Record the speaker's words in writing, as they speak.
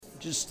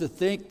Just to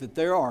think that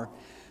there are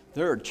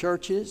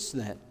churches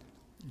that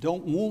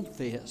don't want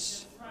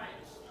this.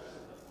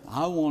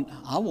 I want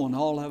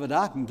all of it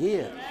I can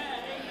get.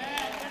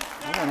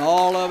 I want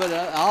all of it.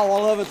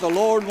 All of it the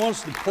Lord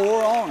wants to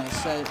pour on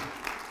us.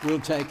 We'll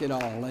take it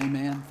all.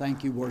 Amen.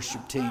 Thank you,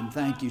 worship team.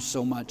 Thank you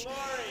so much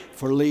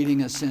for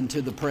leading us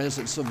into the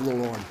presence of the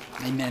Lord.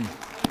 Amen.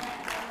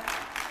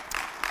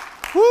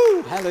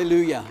 Woo!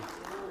 Hallelujah.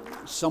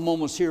 Someone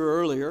was here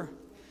earlier,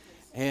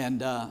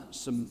 and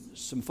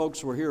some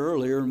folks were here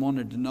earlier and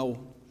wanted to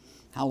know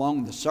how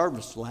long the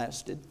service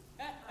lasted,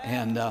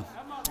 and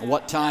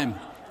what time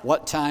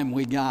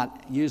we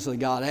usually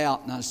got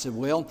out. And I said,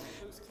 well,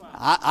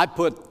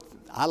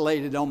 I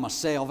laid it on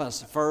myself. I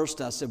said, first,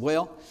 I said,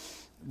 well,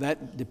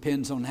 that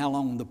depends on how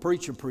long the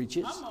preacher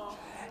preaches.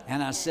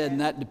 And I said,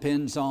 and that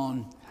depends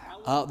on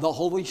the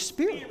Holy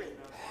Spirit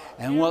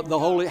and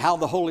how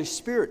the Holy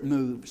Spirit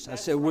moves. I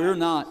said, we're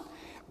not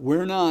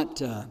on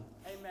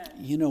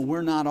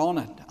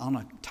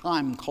a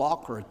time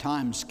clock or a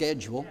time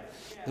schedule.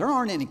 There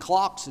aren't any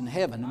clocks in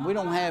heaven, and we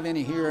don't have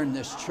any here in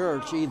this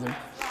church either.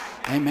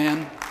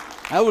 Amen.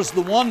 That was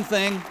the one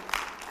thing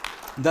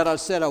that I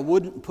said I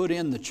wouldn't put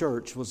in the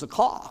church, was a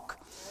clock.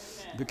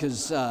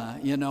 Because,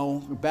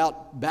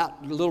 about a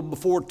little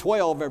before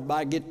 12,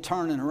 everybody get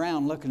turning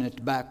around looking at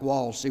the back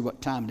wall, see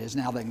what time it is.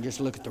 Now they can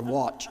just look at their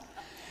watch.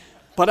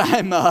 But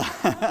I'm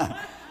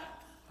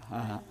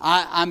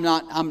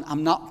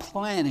not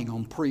planning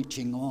on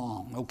preaching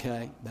long,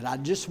 okay? But I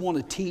just want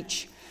to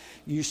teach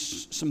you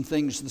some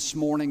things this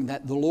morning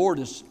that the Lord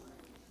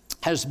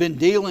has been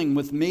dealing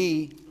with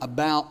me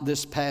about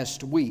this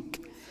past week.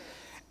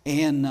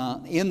 And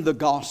in the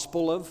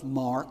Gospel of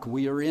Mark,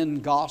 we are in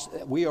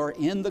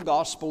the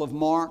Gospel of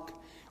Mark.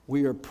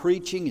 We are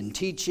preaching and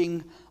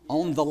teaching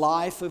on the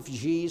life of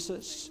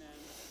Jesus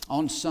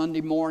on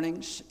Sunday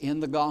mornings in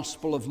the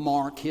Gospel of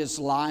Mark. His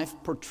life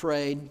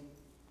portrayed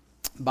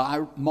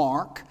by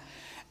Mark,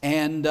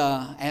 and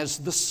as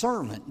the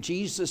servant.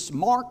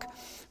 Mark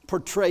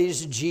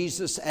portrays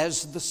Jesus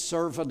as the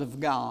servant of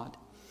God.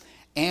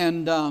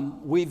 And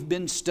we've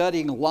been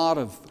studying a lot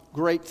of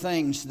great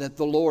things that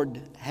the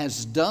Lord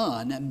has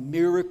done, and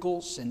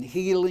miracles and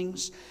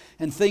healings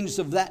and things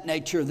of that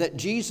nature that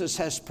Jesus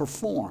has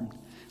performed.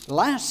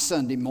 Last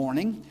Sunday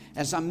morning,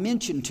 as I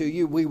mentioned to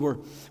you, we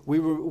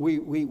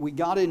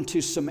got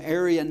into some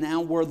area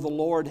now where the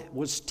Lord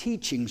was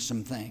teaching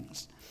some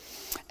things.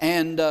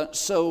 And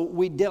so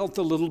we dealt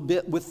a little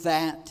bit with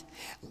that,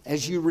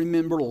 as you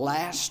remember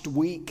last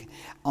week,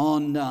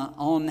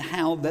 on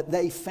how that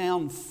they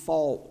found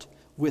fault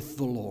with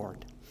the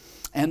Lord.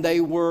 And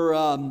they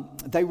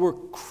were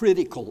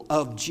critical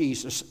of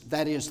Jesus.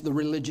 That is, the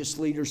religious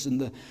leaders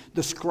and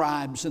the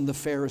scribes and the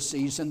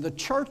Pharisees and the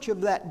church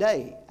of that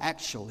day,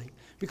 actually,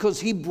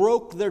 because he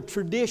broke their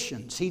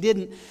traditions. He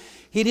didn't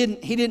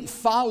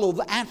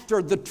follow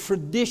after the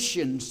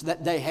traditions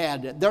that they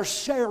had, their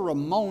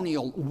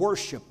ceremonial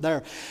worship,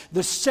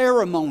 the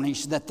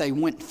ceremonies that they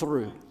went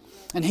through.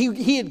 And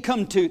he had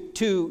come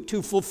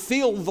to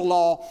fulfill the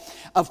law,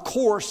 of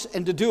course,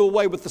 and to do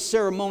away with the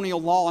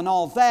ceremonial law and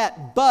all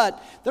that. But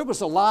there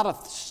was a lot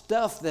of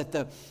stuff that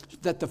the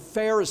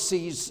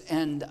Pharisees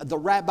and the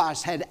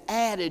rabbis had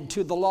added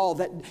to the law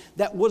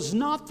that was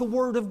not the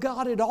Word of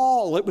God at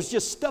all. It was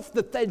just stuff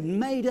that they'd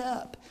made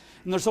up.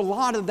 And there's a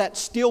lot of that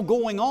still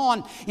going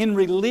on in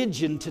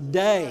religion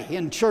today,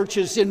 in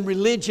churches in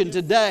religion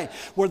today,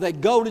 where they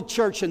go to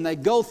church and they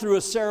go through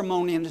a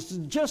ceremony and it's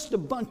just a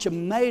bunch of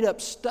made up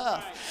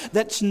stuff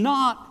that's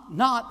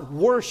not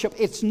worship.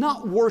 It's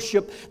not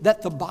worship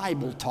that the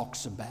Bible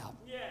talks about.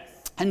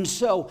 And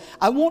so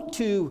I want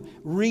to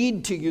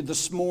read to you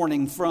this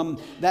morning from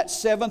that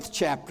 7th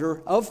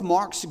chapter of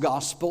Mark's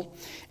Gospel,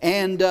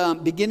 and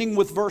beginning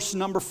with verse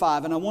number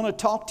 5. And I want to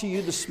talk to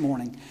you this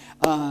morning.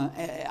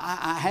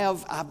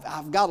 I've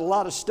got a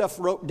lot of stuff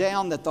wrote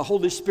down that the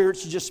Holy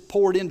Spirit's just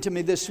poured into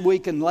me this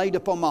week and laid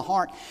upon my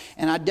heart.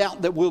 And I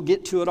doubt that we'll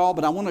get to it all,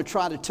 but I want to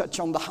try to touch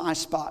on the high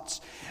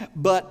spots.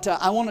 But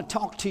I want to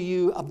talk to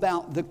you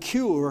about the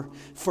cure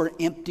for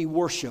empty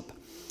worship.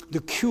 The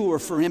cure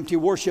for empty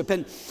worship.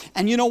 And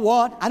you know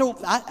what?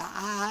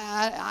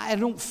 I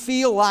don't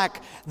feel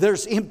like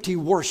there's empty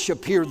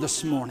worship here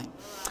this morning.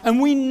 And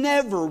we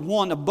never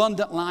want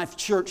Abundant Life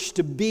Church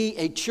to be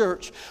a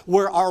church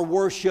where our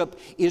worship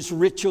is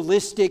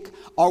ritualistic,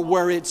 or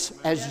where it's,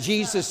 as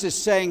Jesus is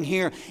saying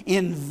here,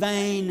 in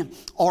vain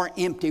or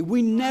empty.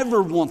 We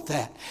never want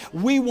that.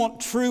 We want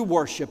true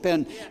worship.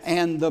 And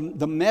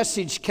the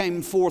message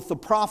came forth, the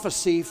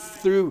prophecy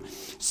through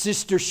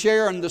Sister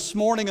Sharon this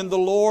morning, and the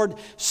Lord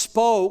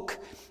spoke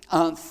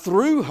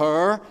through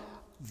her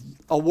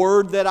a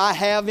word that I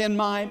have in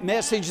my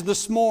message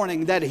this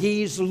morning, that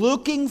He's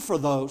looking for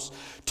those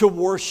to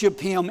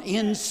worship Him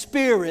in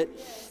spirit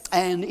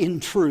and in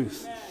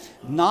truth.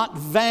 Not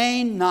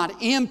vain, not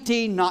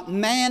empty, not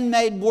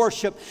man-made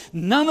worship,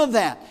 none of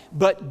that,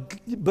 but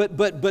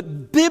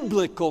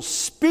biblical,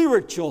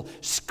 spiritual,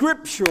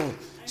 scriptural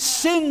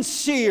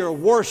sincere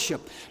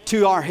worship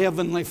to our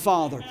Heavenly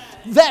Father.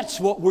 That's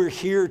what we're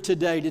here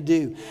today to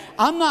do.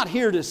 I'm not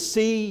here to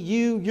see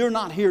you. You're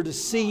not here to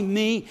see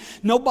me.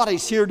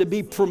 Nobody's here to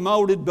be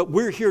promoted, but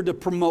we're here to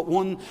promote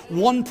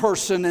one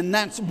person, and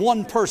that's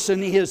one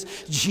person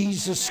is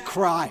Jesus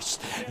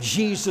Christ.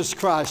 Jesus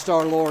Christ,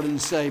 our Lord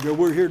and Savior.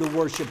 We're here to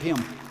worship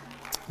Him.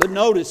 But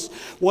notice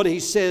what He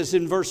says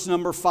in verse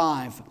number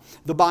 5.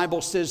 The Bible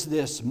says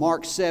this,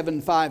 Mark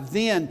 7:5.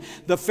 Then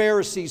the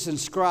Pharisees and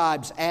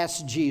scribes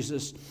asked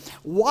Jesus,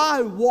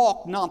 why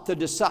walk not the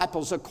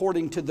disciples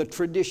according to the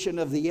tradition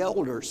of the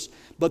elders,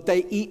 but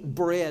they eat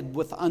bread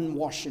with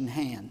unwashen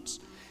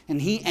hands?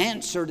 And He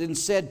answered and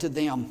said to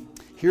them,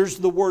 here's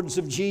the words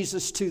of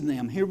Jesus to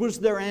them. Here was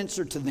their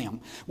answer to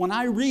them. When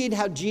I read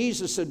how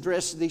Jesus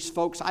addressed these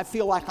folks, I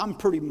feel like I'm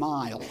pretty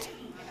mild.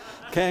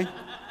 Okay?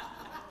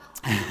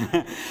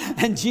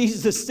 And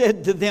Jesus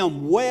said to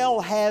them,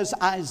 well has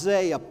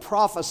Isaiah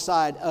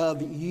prophesied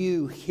of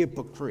you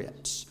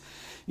hypocrites.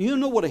 You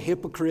know what a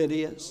hypocrite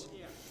is?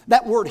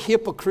 That word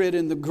hypocrite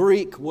in the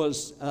Greek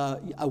was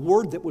a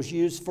word that was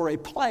used for a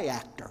play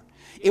actor.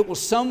 It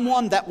was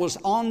someone that was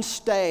on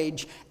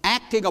stage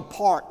acting a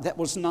part that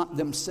was not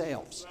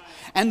themselves.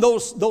 And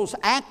those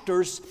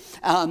actors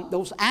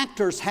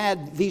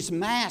had these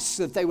masks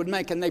that they would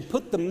make, and they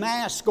put the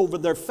mask over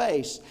their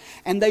face,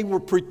 and they were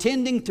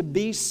pretending to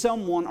be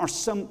someone or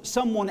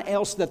someone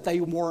else that they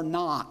were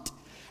not.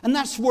 And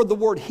that's where the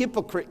word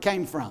hypocrite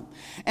came from.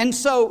 And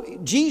so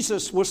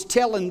Jesus was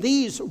telling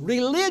these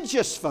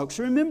religious folks,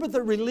 remember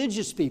the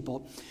religious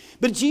people,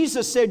 but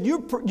Jesus said,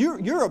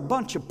 you're a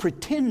bunch of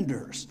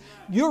pretenders.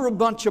 You're a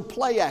bunch of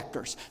play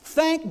actors.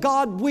 Thank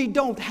God we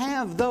don't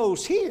have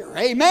those here.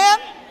 Amen?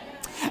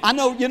 I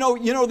know, you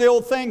know the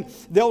old thing,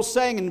 the old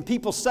saying, and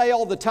people say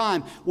all the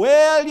time,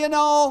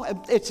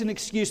 well, it's an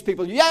excuse,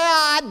 people. Yeah,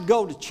 I'd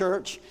go to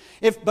church,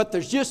 but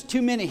there's just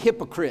too many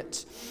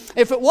hypocrites.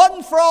 If it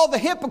wasn't for all the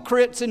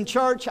hypocrites in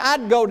church,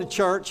 I'd go to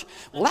church.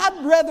 Well,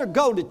 I'd rather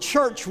go to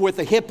church with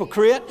a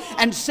hypocrite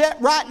and sit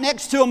right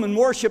next to them and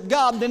worship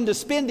God than to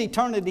spend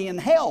eternity in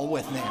hell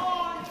with them.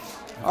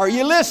 Are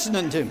you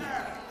listening to me?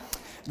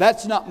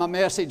 That's not my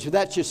message.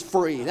 That's just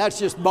free. That's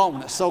just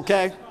bonus,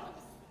 okay?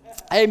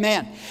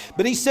 Amen.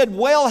 But He said,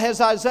 well has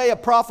Isaiah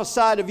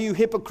prophesied of you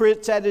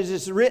hypocrites, as it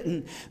is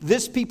written,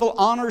 this people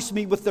honors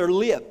me with their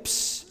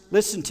lips.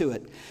 Listen to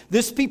it.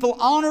 This people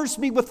honors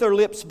me with their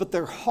lips, but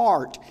their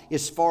heart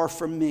is far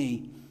from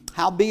me.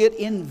 Howbeit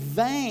in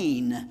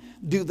vain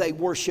do they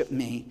worship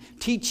me,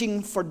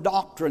 teaching for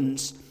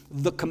doctrines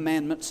the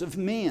commandments of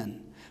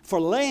men. For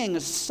laying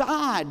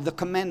aside the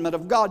commandment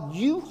of God,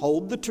 you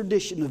hold the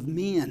tradition of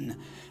men,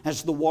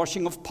 as the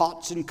washing of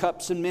pots and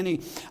cups and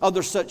many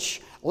other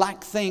such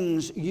like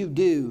things you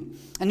do.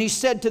 And He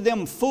said to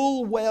them,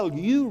 full well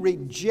you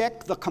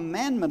reject the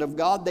commandment of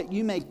God, that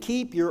you may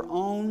keep your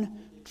own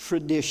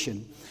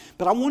tradition.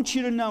 But I want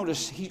you to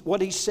notice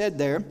what He said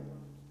there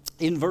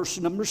in verse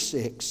number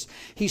 6.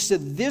 He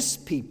said, this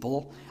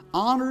people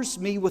honors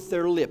me with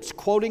their lips.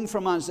 Quoting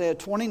from Isaiah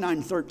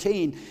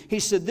 29:13, He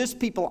said, this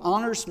people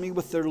honors me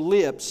with their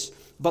lips,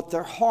 but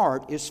their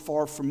heart is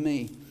far from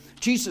me.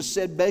 Jesus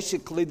said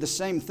basically the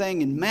same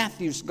thing in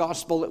Matthew's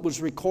gospel. It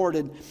was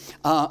recorded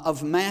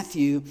of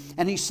Matthew,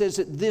 and He says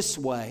it this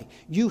way,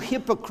 you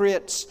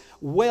hypocrites,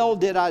 well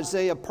did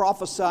Isaiah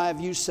prophesy of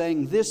you,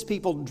 saying, this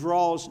people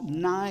draws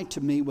nigh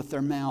to me with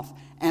their mouth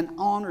and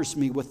honors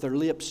me with their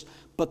lips,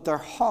 but their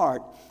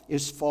heart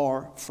is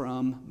far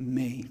from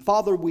me.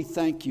 Father, we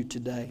thank You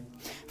today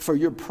for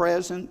Your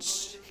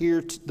presence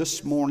here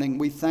this morning.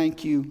 We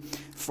thank You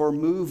for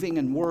moving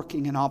and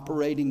working and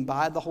operating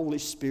by the Holy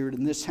Spirit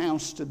in this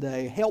house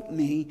today. Help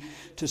me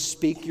to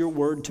speak Your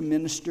word, to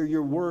minister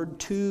Your word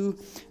to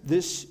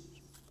this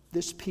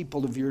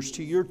people of Yours,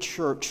 to Your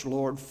church,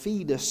 Lord.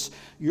 Feed us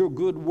Your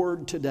good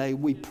word today,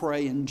 we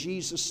pray in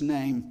Jesus'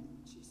 name.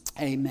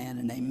 Amen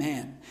and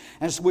amen.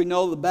 As we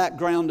know the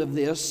background of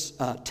this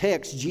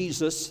text,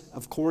 Jesus,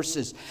 of course,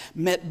 is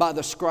met by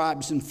the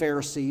scribes and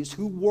Pharisees,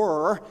 who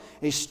were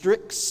a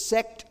strict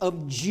sect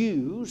of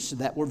Jews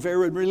that were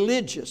very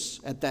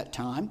religious at that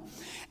time.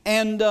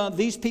 And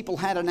these people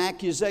had an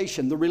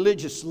accusation. The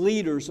religious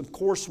leaders, of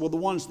course, were the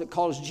ones that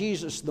caused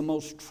Jesus the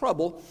most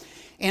trouble.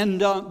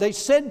 And they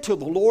said to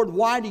the Lord,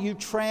 why do you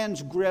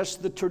transgress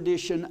the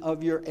tradition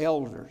of your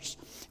elders?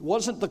 It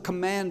wasn't the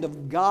command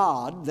of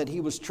God that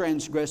He was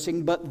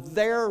transgressing, but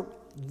their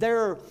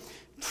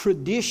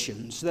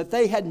traditions that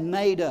they had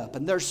made up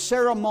and their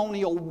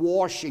ceremonial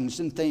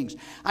washings and things.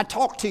 I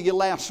talked to you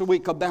last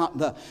week about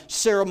the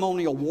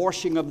ceremonial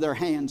washing of their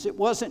hands. It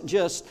wasn't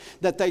just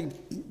that they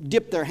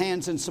dipped their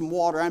hands in some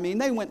water. I mean,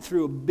 they went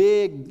through a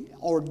big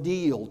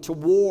ordeal to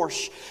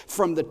wash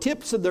from the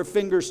tips of their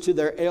fingers to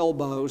their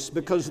elbows,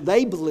 because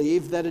they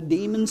believed that a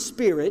demon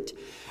spirit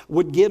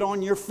would get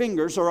on your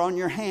fingers or on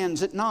your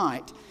hands at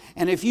night.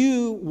 And if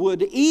you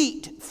would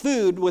eat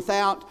food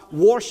without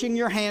washing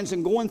your hands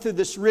and going through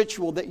this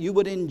ritual, ritual that you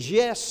would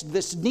ingest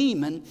this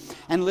demon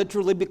and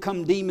literally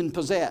become demon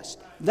possessed.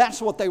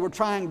 That's what they were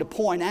trying to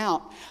point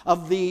out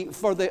of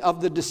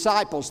the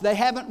disciples. They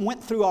haven't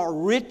went through our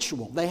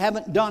ritual. They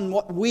haven't done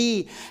what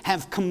we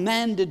have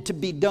commanded to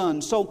be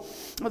done. So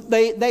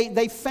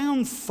they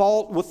found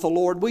fault with the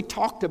Lord. We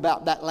talked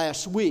about that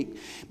last week.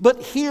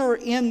 But here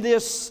in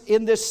this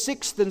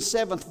 6th and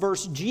 7th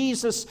verse,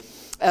 Jesus,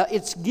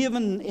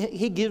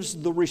 he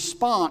gives the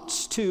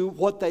response to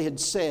what they had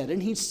said.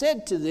 And he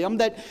said to them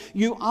that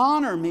you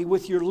honor me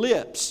with your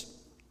lips.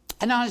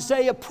 And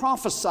Isaiah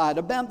prophesied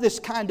about this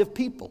kind of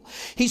people.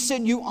 He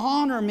said, you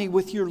honor me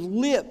with your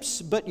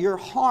lips, but your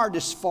heart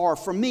is far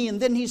from me.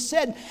 And then he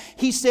said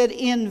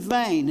in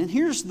vain. And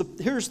here's the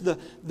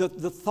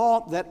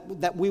thought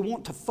that we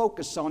want to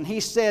focus on. He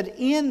said,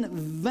 in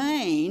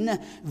vain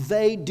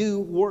they do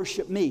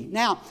worship me.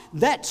 Now,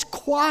 that's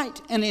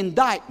quite an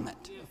indictment.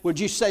 Would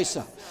you say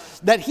so?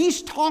 That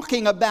he's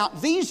talking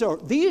about, these are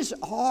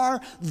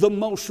the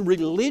most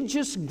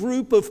religious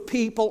group of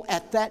people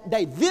at that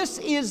day. This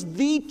is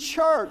the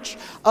church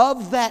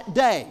of that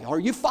day. Are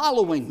you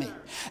following me?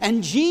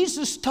 And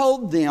Jesus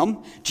told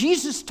them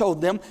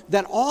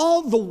that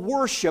all the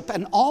worship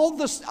and all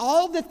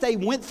that they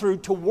went through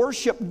to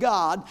worship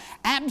God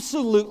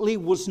absolutely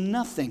was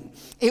nothing.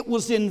 It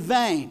was in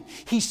vain.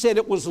 He said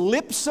it was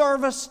lip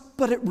service,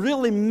 but it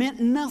really meant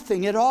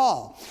nothing at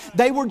all.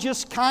 They were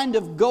just kind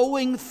of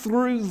going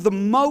through the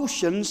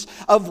motions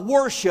of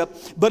worship,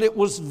 but it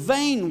was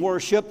vain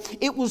worship.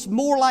 It was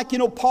more like,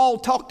 Paul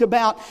talked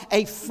about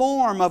a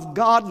form of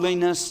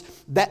godliness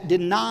that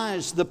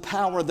denies the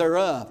power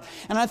thereof.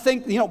 And I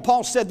think,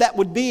 Paul said that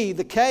would be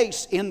the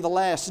case in the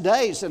last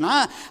days. And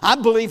I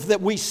believe that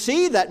we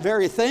see that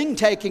very thing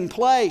taking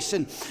place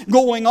and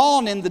going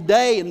on in the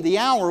day and the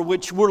hour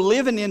which we're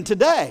living in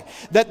today.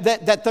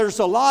 That there's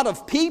a lot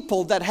of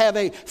people that have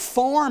a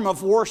form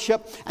of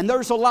worship, and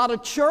there's a lot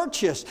of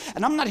churches.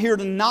 And I'm not here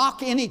to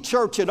knock any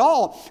church at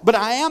all, but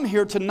I am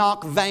here to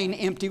knock vain,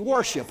 empty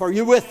worship. Are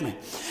you with me?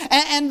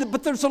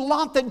 But there's a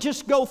lot that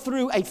just go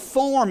through a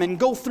form and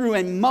go through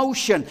a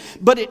motion,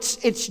 but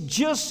it's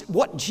just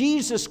what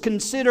Jesus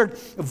considered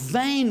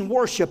vain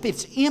worship.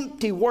 It's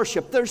empty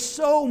worship. There's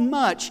so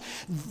much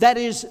that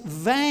is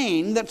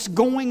vain that's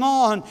going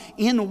on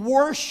in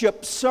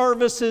worship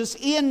services,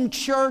 in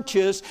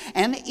churches,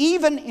 and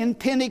even in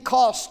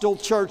Pentecostal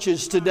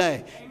churches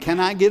today. Can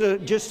I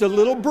get just a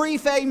little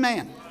brief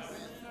amen?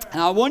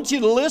 And I want you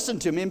to listen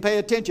to me and pay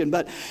attention.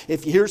 But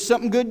if you hear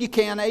something good, you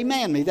can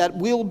amen me. That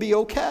will be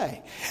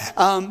okay.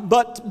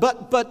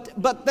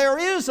 But there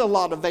is a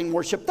lot of vain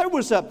worship. There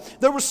was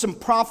some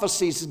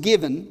prophecies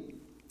given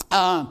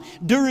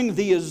during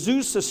the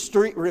Azusa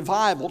Street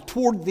revival,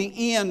 toward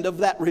the end of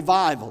that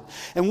revival.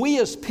 And we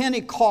as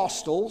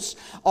Pentecostals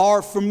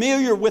are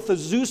familiar with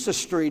Azusa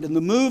Street and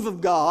the move of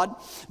God,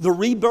 the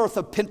rebirth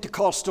of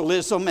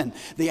Pentecostalism, and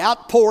the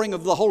outpouring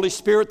of the Holy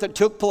Spirit that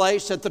took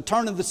place at the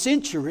turn of the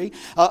century,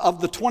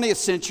 of the 20th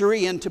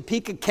century in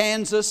Topeka,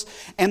 Kansas,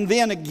 and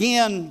then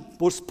again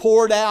was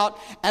poured out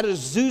at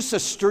Azusa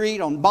Street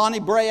on Bonnie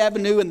Bray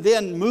Avenue, and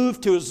then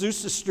moved to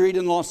Azusa Street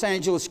in Los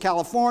Angeles,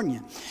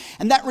 California.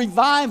 And that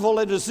revival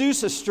at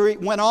Azusa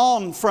Street went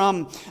on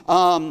from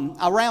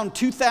around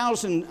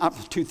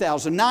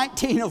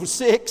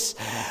 1906,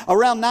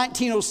 around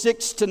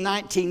 1906 to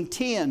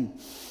 1910.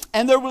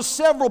 And there were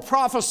several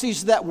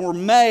prophecies that were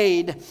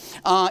made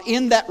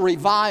in that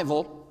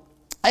revival.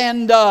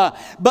 And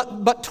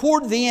but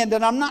toward the end,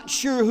 and I'm not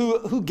sure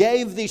who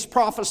gave these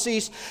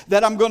prophecies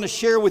that I'm going to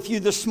share with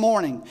you this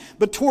morning,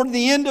 but toward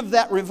the end of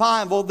that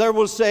revival, there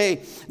was a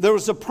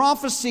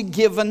prophecy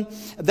given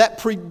that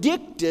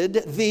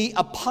predicted the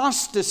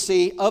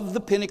apostasy of the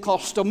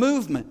Pentecostal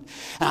movement.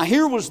 Now,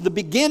 here was the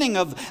beginning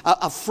of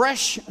a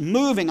fresh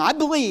moving. I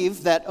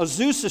believe that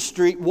Azusa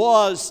Street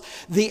was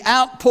the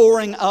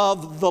outpouring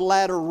of the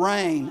latter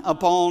rain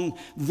upon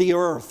the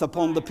earth,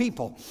 upon the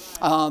people.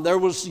 There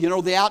was,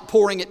 the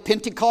outpouring at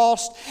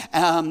Pentecost.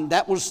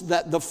 That was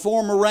the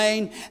former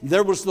rain.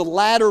 There was the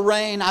latter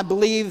rain, I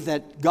believe,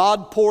 that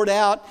God poured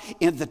out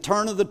in the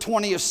turn of the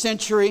 20th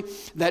century.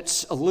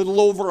 That's a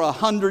little over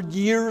 100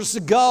 years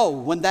ago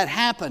when that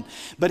happened.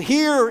 But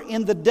here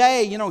in the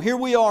day, here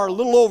we are a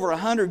little over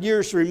 100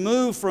 years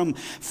removed from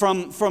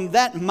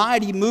that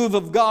mighty move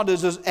of God at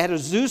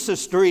Azusa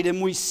Street,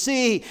 and we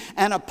see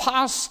an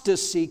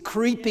apostasy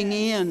creeping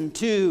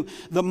into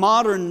the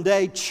modern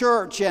day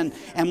church. And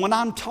when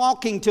I'm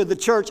talking to the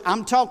church,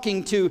 I'm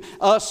talking to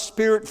us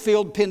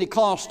Spirit-filled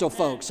Pentecostal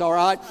folks, all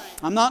right?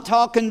 I'm not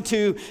talking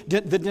to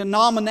the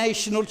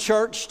denominational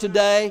church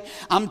today.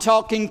 I'm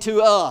talking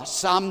to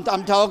us. I'm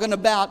talking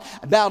about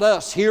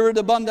us here at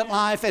Abundant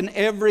Life and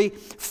every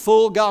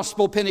full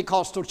gospel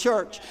Pentecostal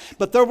church.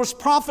 But there was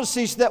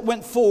prophecies that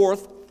went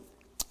forth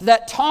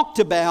that talked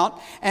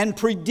about and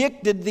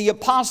predicted the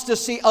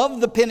apostasy of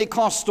the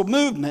Pentecostal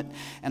movement.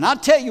 And I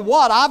tell you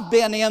what, I've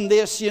been in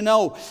this,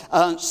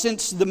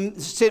 since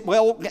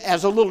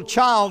as a little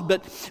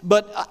child,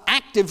 but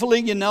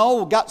actively,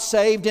 got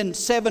saved in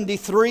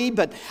 73,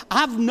 but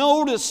I've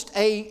noticed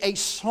a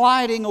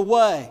sliding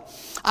away.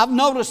 I've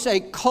noticed a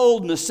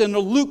coldness and a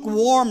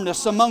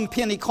lukewarmness among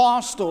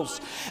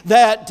Pentecostals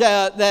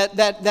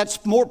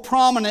that's more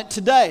prominent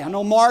today. I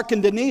know Mark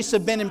and Denise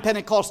have been in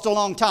Pentecost a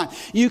long time.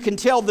 You can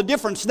tell the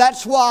difference.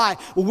 That's why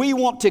we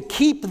want to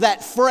keep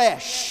that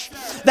fresh,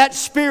 that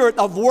spirit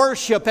of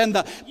worship and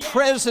the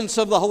presence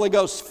of the Holy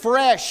Ghost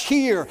fresh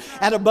here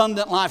at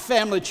Abundant Life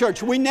Family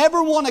Church. We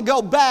never want to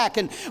go back,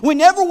 and we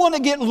never want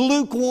to get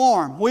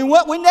lukewarm. We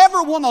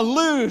never want to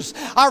lose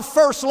our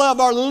first love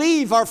or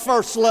leave our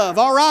first love,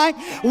 all right?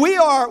 We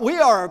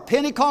are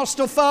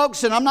Pentecostal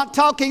folks, and I'm not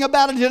talking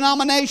about a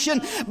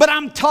denomination, but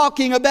I'm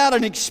talking about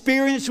an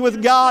experience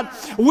with God.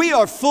 We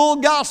are full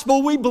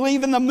gospel. We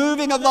believe in the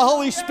moving of the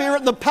Holy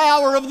Spirit, the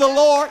power of the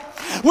Lord.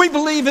 We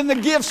believe in the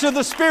gifts of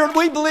the Spirit.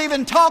 We believe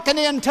in talking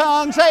in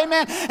tongues,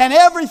 amen, and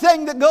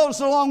everything that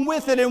goes along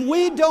with it. And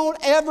we don't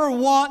ever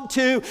want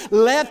to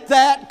let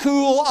that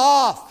cool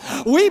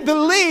off. We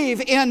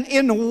believe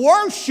in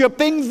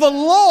worshiping the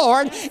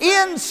Lord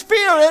in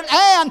spirit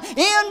and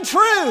in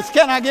truth.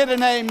 Can I get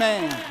an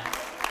amen?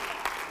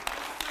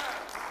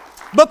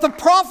 But the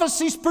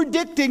prophecies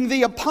predicting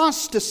the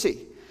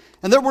apostasy,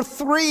 and there were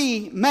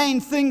three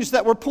main things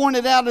that were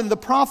pointed out in the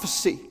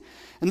prophecy.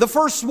 And the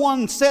first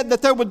one said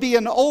that there would be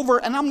and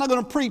I'm not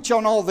going to preach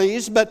on all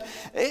these, but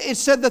it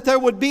said that there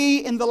would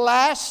be in the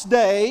last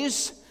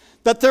days,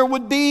 that there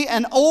would be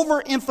an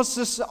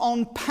overemphasis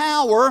on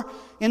power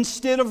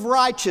instead of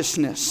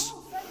righteousness.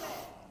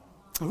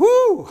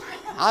 Woo!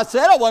 I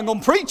said I wasn't going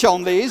to preach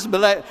on these,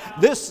 but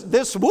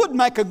this would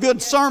make a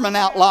good sermon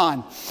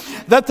outline.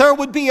 That there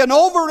would be an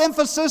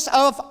overemphasis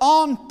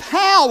on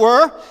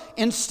power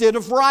instead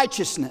of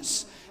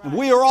righteousness. And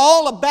we are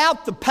all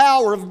about the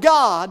power of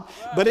God,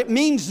 but it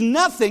means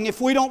nothing if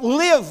we don't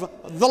live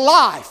the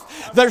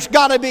life. There's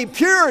got to be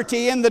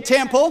purity in the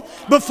temple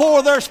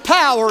before there's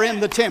power in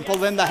the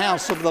temple, in the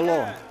house of the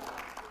Lord.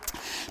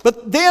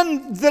 But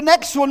then the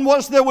next one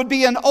was there would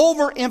be an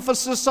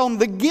overemphasis on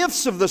the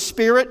gifts of the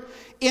Spirit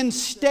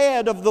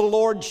instead of the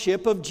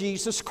lordship of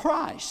Jesus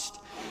Christ.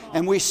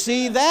 And we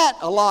see that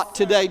a lot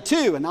today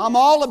too. And I'm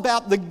all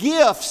about the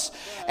gifts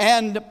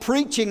and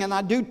preaching, and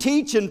I do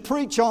teach and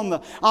preach on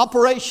the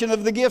operation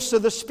of the gifts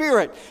of the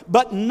Spirit,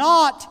 but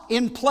not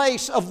in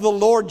place of the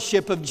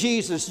lordship of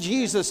Jesus.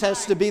 Jesus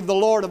has to be the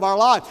Lord of our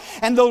life.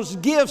 And those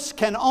gifts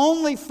can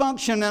only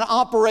function and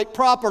operate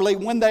properly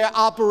when they are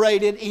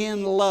operated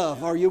in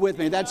love. Are you with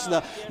me? That's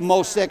the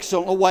most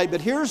excellent way.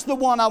 But here's the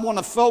one I want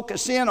to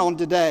focus in on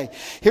today.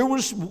 Here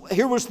was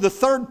the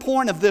third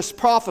point of this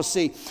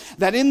prophecy,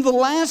 that in the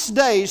last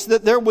days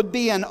that there would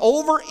be an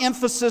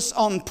overemphasis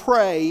on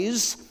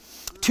praise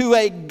to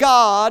a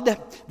God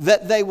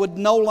that they would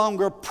no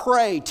longer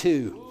pray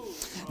to.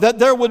 That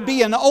there would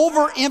be an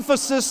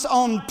overemphasis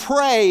on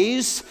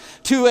praise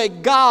to a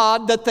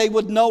God that they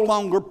would no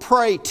longer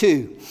pray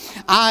to.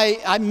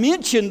 I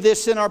mentioned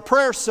this in our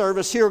prayer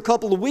service here a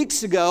couple of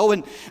weeks ago,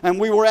 and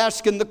we were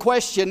asking the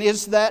question,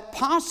 is that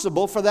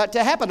possible for that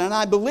to happen? And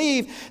I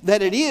believe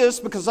that it is,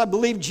 because I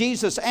believe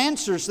Jesus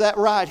answers that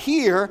right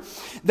here,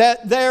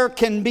 that there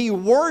can be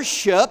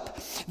worship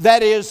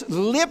that is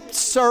lip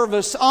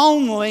service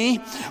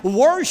only,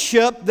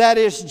 worship that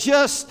is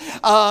just,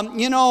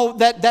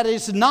 that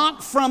is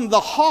not from the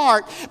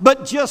heart,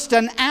 but just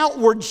an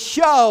outward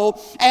show,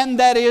 and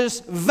that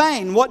is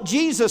vain. What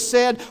Jesus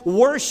said,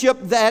 worship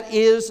that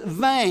is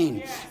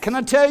vain. Can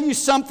I tell you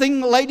something,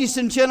 ladies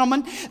and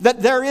gentlemen,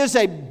 that there is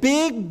a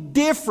big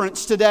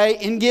difference today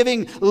in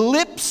giving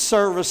lip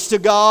service to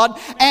God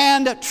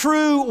and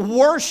true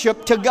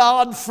worship to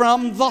God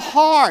from the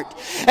heart.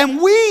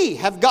 And we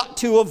have got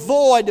to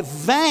avoid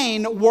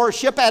vain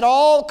worship at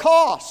all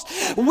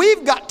costs.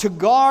 We've got to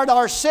guard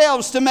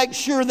ourselves to make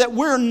sure that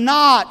we're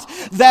not,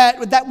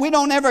 that we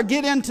don't ever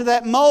get into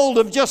that mold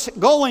of just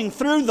going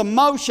through the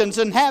motions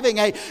and having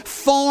a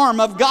form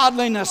of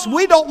godliness.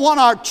 We don't want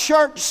our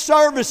church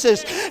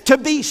services to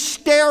be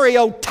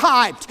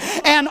stereotyped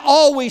and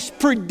always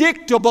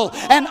predictable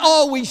and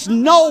always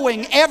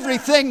knowing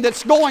everything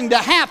that's going to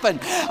happen.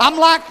 I'm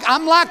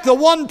like the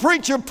one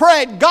preacher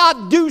prayed,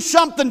 God, do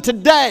something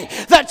today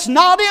that's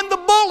not in the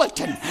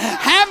bulletin.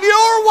 Have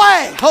your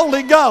way,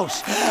 Holy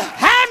Ghost.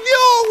 Have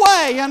your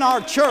way in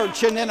our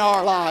church and in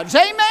our lives.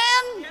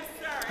 Amen?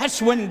 That's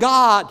when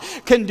God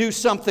can do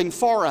something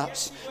for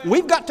us.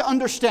 We've got to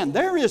understand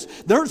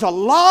there's a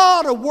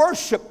lot of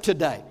worship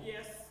today.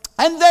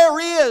 And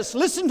there is,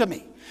 listen to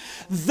me,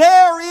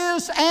 there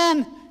is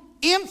an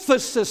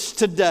emphasis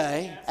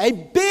today, a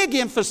big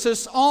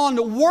emphasis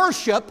on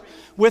worship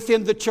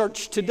within the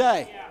church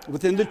today,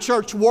 within the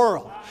church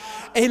world.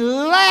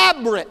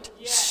 Elaborate,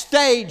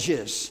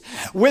 stages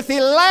with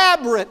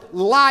elaborate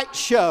light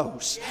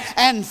shows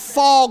and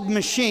fog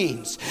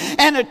machines,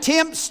 and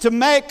attempts to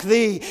make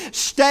the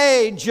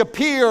stage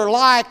appear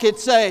like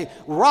it's a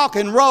rock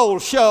and roll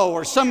show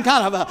or some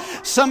kind of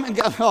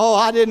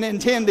I didn't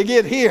intend to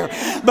get here,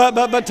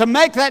 but to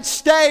make that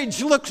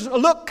stage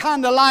look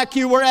kind of like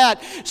you were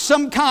at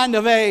some kind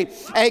of a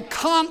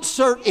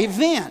concert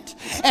event,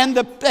 and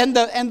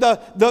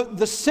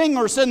the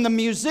singers and the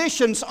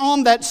musicians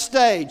on that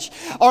stage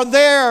are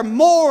there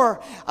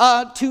more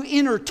to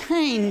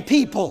entertain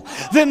people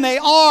than they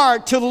are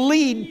to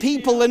lead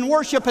people in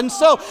worship. And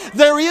so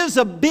there is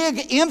a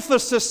big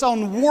emphasis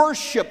on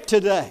worship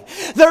today.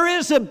 There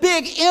is a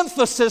big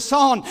emphasis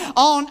on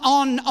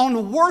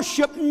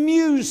worship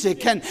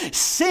music and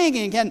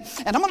singing. And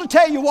I'm going to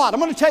tell you what.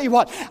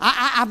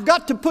 I've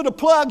got to put a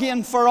plug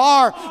in for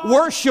our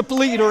worship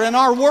leader and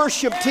our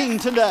worship team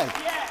today.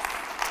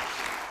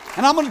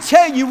 And I'm going to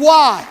tell you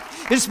why.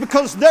 It's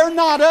because they're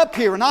not up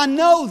here, and I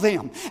know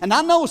them, and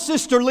I know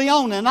Sister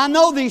Leona, and I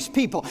know these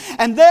people,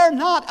 and they're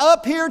not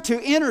up here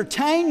to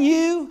entertain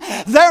you.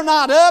 They're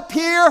not up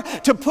here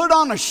to put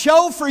on a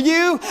show for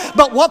you,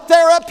 but what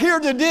they're up here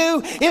to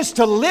do is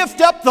to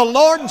lift up the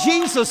Lord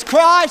Jesus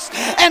Christ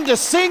and to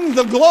sing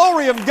the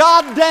glory of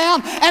God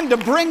down and to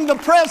bring the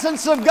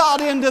presence of God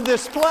into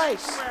this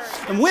place.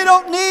 And we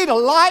don't need a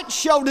light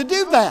show to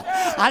do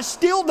that. I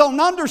still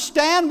don't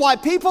understand why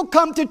people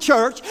come to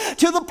church,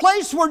 to the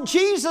place where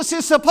Jesus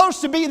is supposed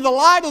to be the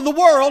light of the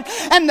world,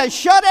 and they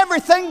shut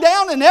everything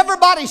down and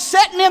everybody's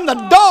sitting in the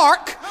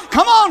dark.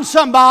 Come on,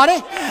 somebody.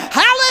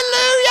 Hallelujah!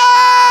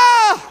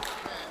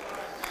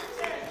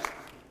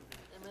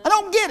 I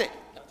don't get it.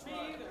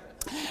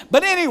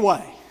 But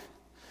anyway,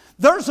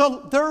 there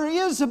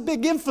is a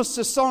big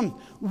emphasis on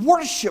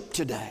worship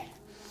today.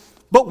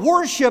 But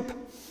worship,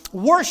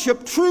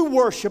 true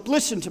worship,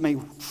 listen to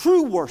me,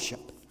 true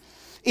worship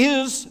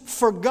is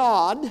for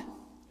God,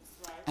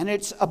 and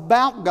it's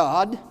about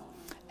God,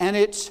 and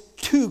it's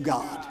to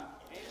God.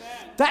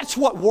 That's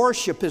what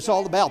worship is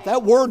all about.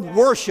 That word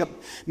worship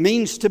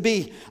means to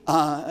be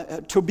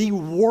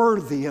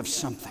worthy of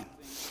something.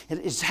 It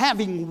is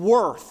having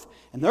worth.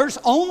 And there's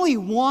only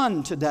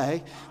one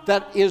today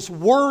that is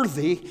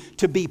worthy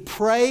to be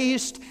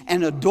praised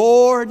and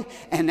adored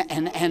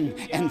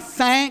and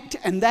thanked,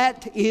 and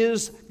that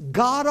is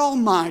God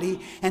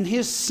Almighty and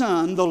His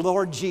Son, the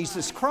Lord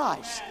Jesus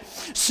Christ.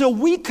 So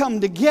we come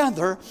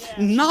together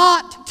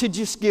not to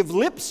just give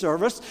lip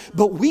service,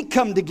 but we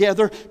come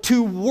together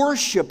to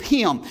worship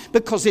Him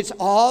because it's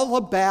all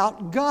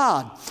about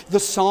God. The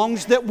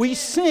songs that we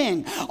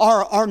sing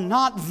are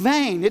not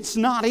vain. It's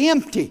not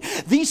empty.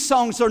 These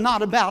songs are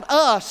not about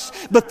us,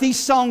 but these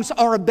songs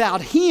are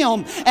about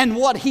Him and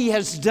what He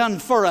has done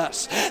for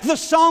us. The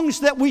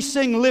songs that we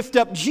sing lift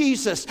up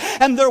Jesus,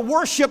 and their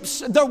worship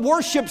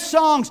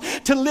songs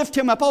to lift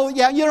Him up. Oh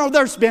yeah, you know,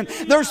 there's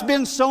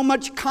been so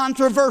much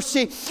controversy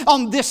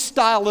on this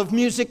style of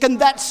music and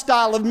that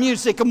style of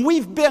music, and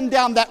we've been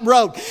down that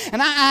road.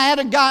 And I had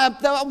a guy,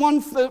 one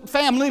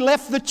family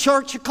left the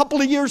church a couple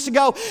of years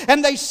ago,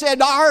 and they said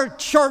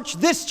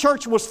this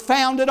church was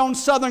founded on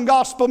Southern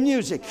gospel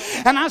music.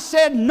 And I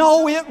said,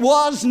 no, it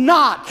was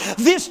not.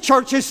 This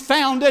church is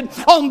founded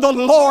on the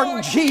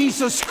Lord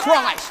Jesus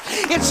Christ.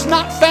 It's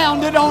not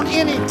founded on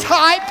any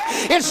type.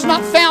 It's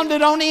not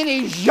founded on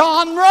any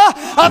genre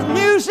of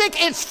music.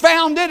 It's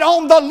founded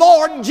on the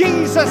Lord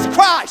Jesus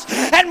Christ.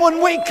 And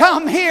when we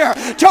come here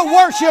to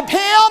worship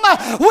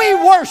Him, we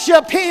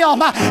worship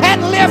Him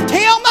and lift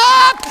Him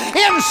up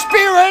in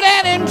spirit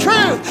and in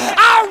truth.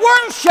 Our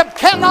worship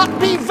cannot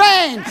be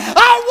vain.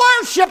 Our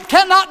worship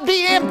cannot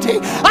be empty.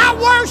 Our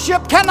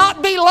worship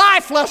cannot be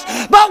lifeless.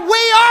 But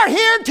we are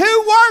here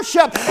to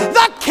worship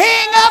the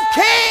King of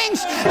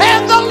Kings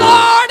and the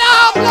Lord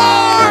of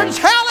Lords.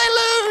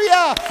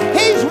 Hallelujah!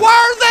 He's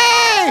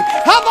worthy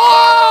of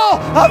all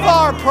of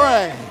our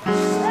praise.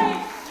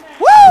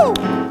 Woo!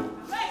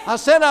 I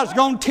said I was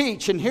going to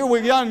teach, and here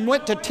we go and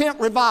went to tent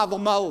revival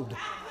mode.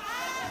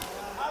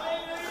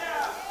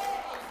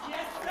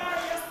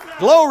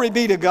 Glory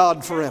be to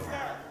God forever.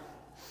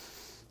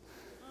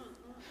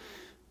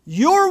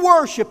 Your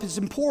worship is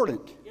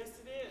important.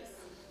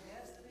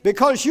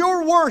 Because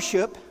your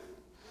worship,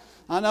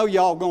 I know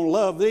y'all going to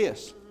love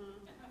this.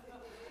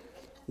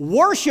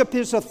 Worship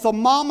is a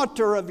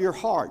thermometer of your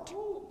heart.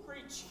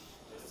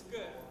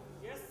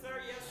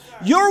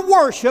 Your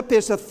worship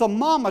is a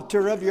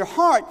thermometer of your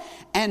heart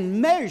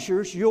and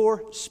measures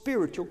your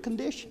spiritual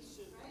condition.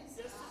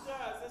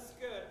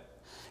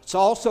 It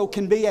also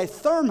can be a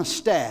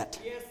thermostat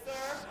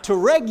to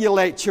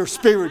regulate your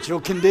spiritual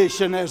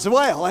condition as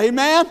well.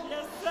 Amen?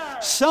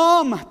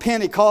 Some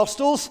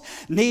Pentecostals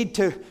need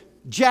to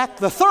jack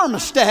the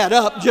thermostat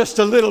up just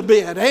a little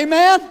bit.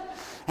 Amen?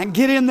 and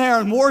get in there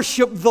and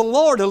worship the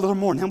Lord a little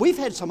more. And we've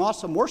had some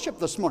awesome worship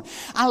this morning.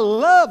 I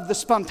love the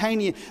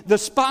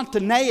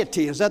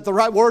spontaneity, is that the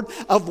right word,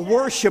 of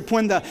worship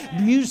when the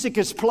music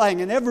is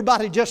playing and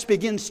everybody just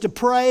begins to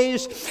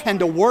praise and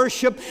to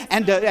worship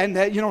and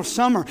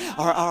some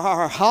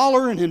are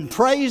hollering and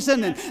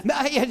praising, and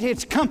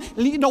it's come.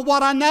 You know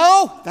what I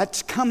know?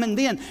 That's coming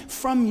then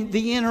from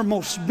the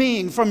innermost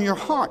being, from your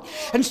heart.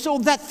 And so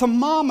that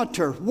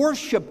thermometer,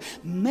 worship,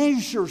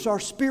 measures our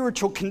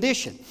spiritual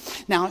condition.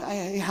 Now,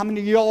 how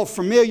many of y'all are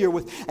familiar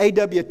with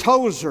A.W.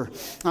 Tozer?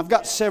 I've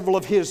got several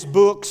of his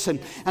books, and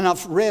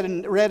I've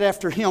read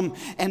after him,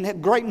 and a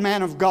great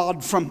man of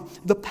God from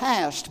the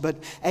past. But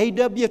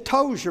A.W.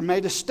 Tozer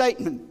made a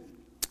statement,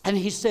 and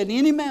he said,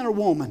 any man or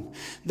woman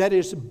that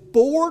is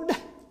bored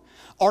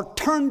or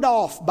turned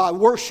off by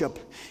worship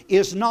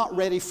is not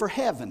ready for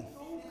heaven.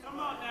 Come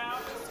on now,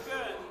 that's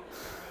good.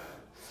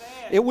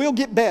 It will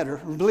get better,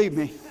 believe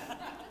me.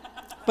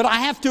 But I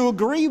have to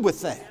agree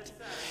with that.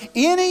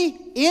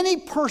 Any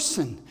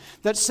person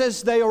that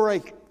says they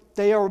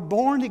are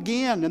born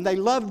again and they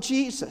love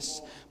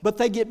Jesus, but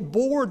they get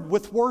bored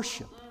with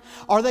worship,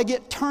 or they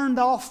get turned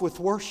off with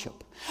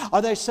worship,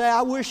 or they say,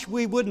 I wish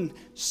we wouldn't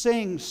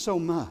sing so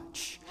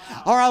much,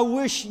 or I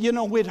wish,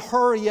 we'd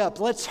hurry up.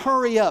 Let's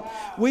hurry up.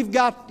 We've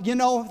got,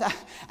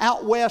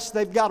 out west,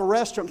 they've got a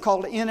restaurant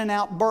called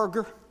In-N-Out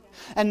Burger.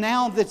 And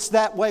now it's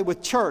that way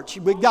with church.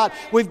 We've got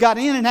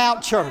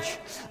In-N-Out Church.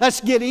 Let's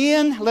get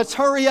in. Let's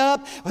hurry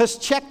up. Let's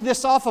check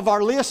this off of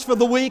our list for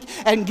the week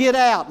and get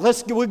out.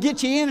 We'll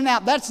get you in and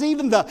out. That's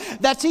even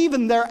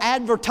their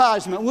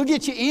advertisement. We'll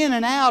get you in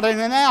and out in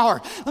an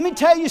hour. Let me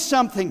tell you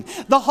something.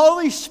 The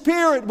Holy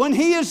Spirit, when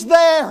He is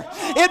there,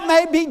 it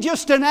may be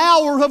just an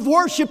hour of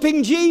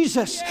worshiping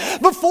Jesus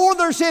before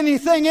there's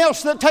anything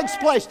else that takes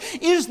place.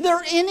 Is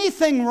there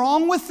anything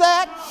wrong with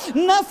that?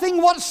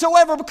 Nothing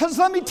whatsoever. Because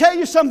let me tell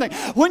you something.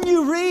 When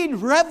you read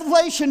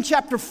Revelation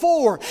chapter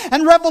 4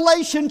 and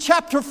Revelation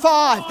chapter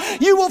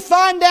 5, you will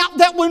find out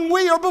that when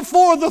we are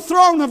before the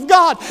throne of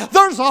God,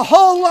 there's a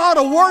whole lot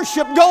of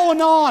worship going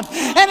on.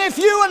 And if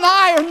you and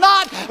I are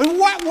not,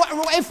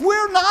 if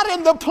we're not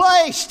in the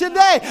place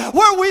today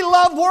where we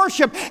love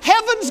worship,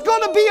 heaven's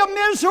going to be a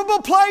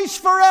miserable place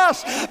for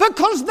us,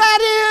 because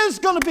that is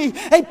going to be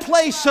a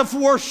place of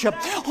worship.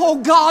 Oh,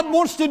 God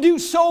wants to do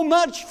so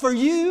much for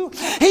you.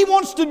 He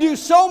wants to do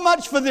so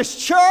much for this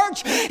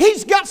church.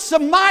 He's got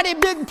some mighty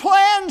big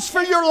plans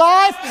for your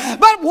life,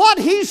 but what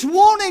He's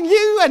wanting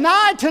you and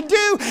I to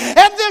do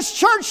and this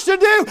church to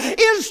do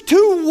is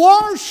to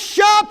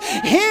worship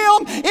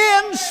Him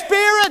in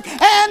spirit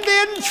and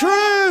in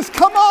truth.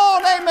 Come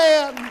on,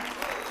 amen.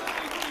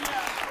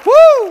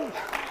 Woo!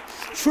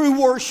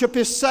 True worship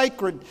is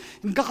sacred.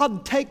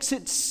 God takes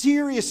it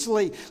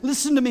seriously.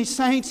 Listen to me,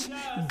 saints.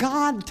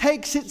 God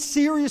takes it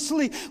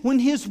seriously when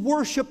His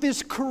worship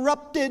is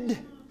corrupted.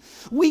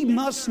 We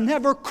must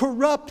never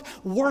corrupt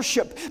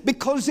worship,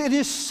 because it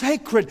is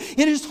sacred.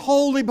 It is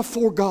holy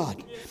before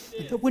God.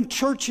 When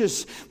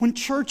churches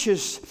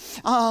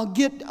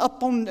get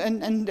up on,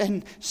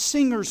 and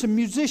singers and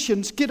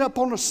musicians get up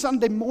on a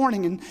Sunday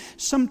morning, and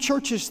some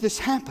churches this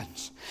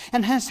happens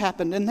and has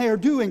happened, and they are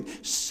doing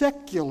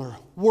secular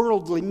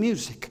worldly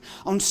music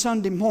on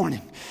Sunday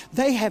morning,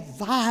 they have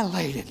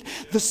violated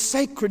the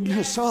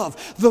sacredness of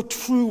the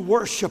true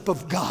worship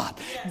of God.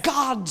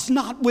 God's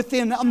not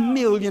within a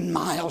million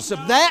miles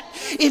of that.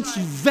 It's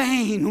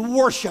vain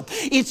worship.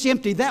 It's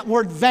empty. That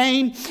word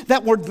vain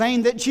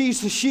that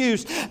Jesus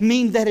used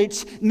means that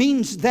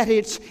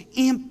it's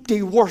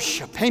empty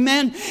worship.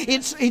 Amen.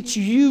 It's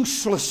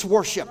useless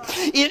worship.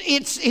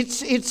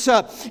 It's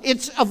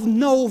of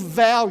no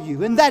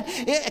value. And that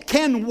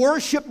can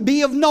worship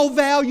be of no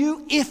value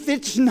if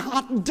it's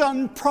not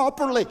done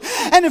properly,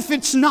 and if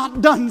it's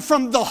not done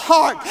from the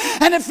heart,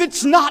 and if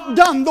it's not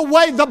done the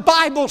way the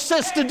Bible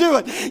says to do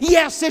it.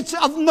 Yes, it's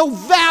of no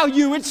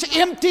value. It's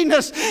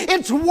emptiness.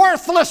 It's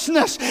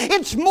worthlessness.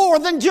 It's more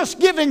than just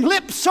giving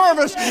lip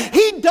service.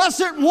 He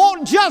doesn't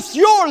want just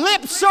your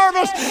lip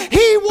service.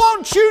 He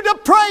wants you to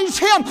praise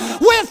Him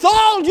with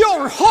all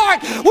your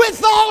heart,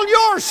 with all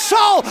your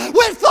soul,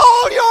 with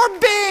all your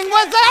being,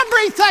 with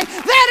everything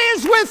that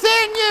is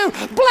within you.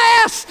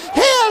 Bless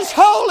His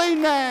holy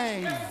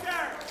name.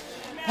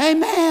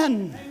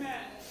 Amen.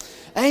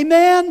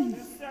 Amen.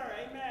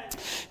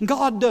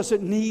 God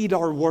doesn't need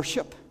our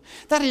worship.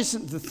 That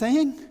isn't the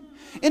thing.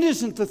 It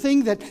isn't the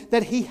thing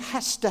that He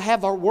has to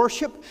have our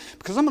worship.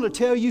 Because I'm going to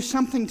tell you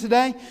something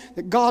today,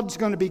 that God's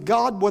going to be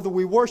God whether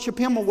we worship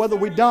Him or whether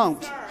we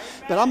don't.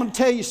 But I'm going to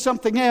tell you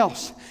something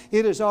else.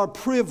 It is our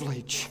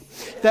privilege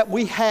that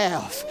we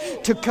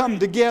have to come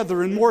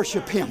together and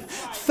worship Him.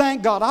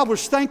 Thank God. I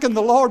was thanking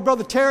the Lord,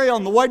 Brother Terry,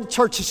 on the way to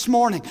church this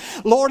morning.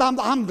 Lord,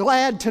 I'm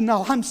glad to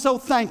know, I'm so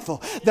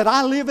thankful that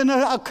I live in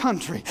a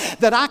country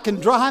that I can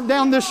drive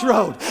down this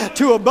road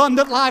to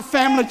Abundant Life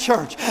Family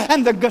Church,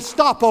 and the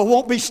Gestapo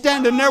won't be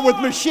standing there with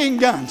machine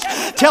guns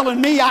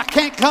telling me I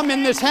can't come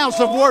in this house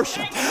of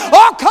worship.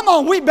 Oh, come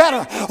on, we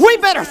better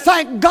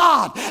thank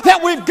God that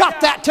we've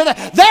got that today.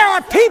 There are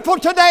are people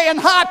today in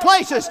high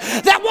places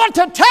that want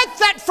to take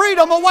that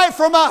freedom away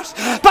from us.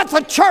 But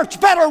the church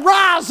better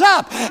rise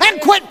up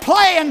and quit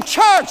playing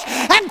church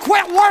and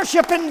quit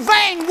worshiping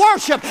vain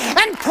worship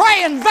and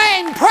praying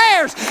vain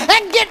prayers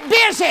and get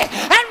busy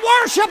and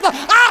worship.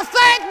 I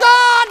thank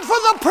God for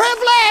the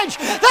privilege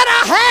that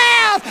I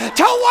have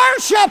to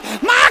worship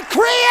my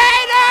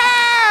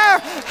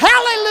Creator.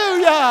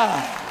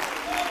 Hallelujah.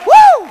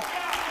 Woo!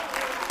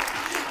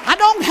 I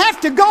don't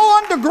have to go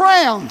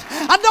underground.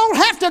 I don't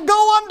have to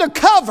go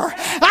undercover.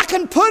 I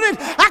can put it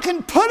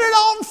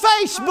on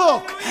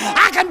Facebook.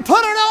 I can put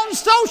it on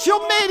social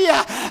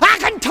media. I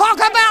can talk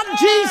about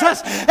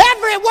Jesus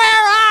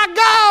everywhere I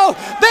go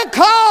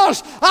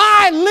because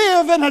I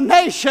live in a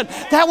nation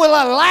that will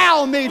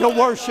allow me to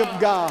worship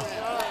God.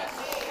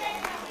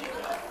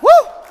 Woo!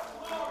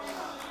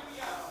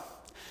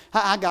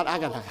 I got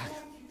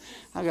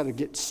to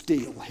get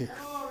still here.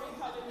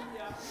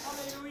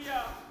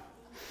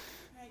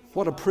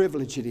 What a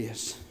privilege it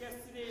is. Yes,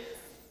 it is.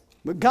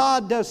 But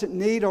God doesn't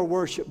need our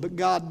worship, but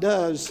God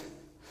does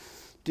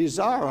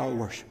desire our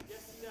worship.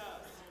 Yes, He does.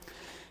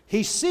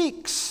 He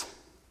seeks.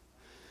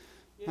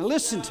 Now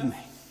listen to me.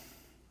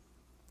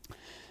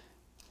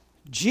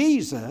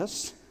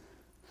 Jesus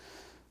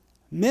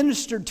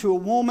ministered to a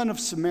woman of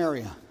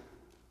Samaria.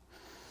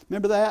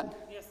 Remember that?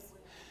 Yes.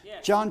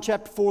 Yes. John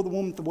chapter 4, the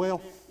woman at the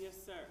well. Yes,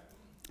 sir.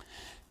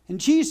 And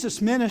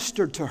Jesus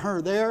ministered to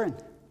her there and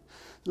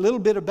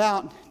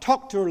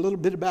talked to her a little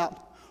bit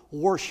about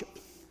worship.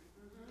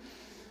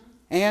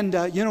 And,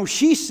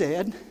 she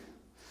said,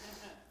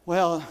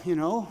 well,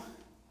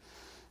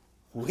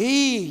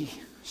 we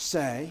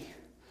say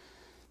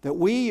that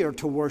we are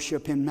to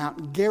worship in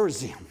Mount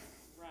Gerizim.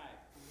 Right.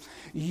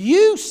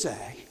 You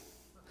say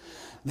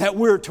that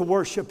we're to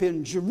worship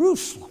in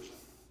Jerusalem.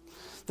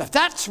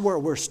 That's where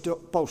we're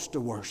supposed to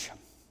worship.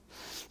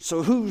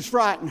 So who's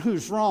right and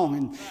who's wrong?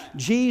 And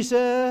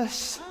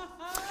Jesus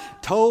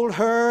told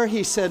her,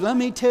 he said, let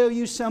me tell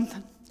you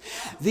something.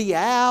 The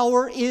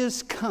hour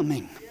is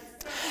coming,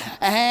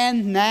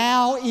 and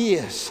now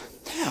is,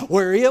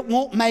 where it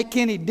won't make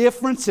any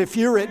difference if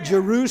you're at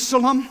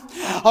Jerusalem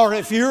or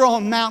if you're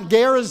on Mount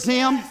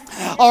Gerizim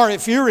or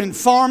if you're in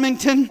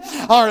Farmington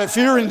or if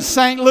you're in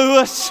St.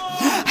 Louis.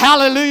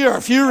 Hallelujah. Or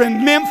if you're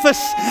in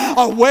Memphis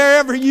or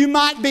wherever you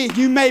might be.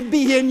 You may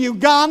be in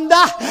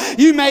Uganda.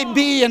 You may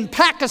be in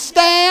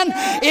Pakistan.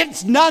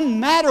 It doesn't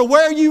matter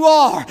where you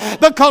are,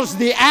 because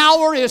the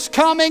hour is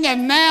coming,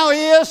 and now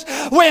is,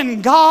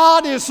 when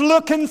God is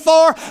looking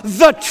for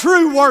the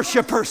true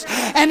worshipers.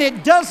 And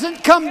it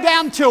doesn't come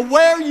down to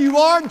where you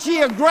are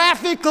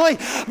geographically,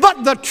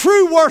 but the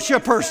true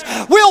worshipers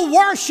will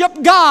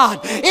worship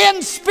God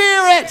in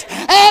spirit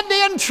and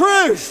in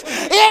truth.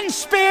 In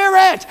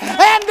spirit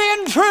and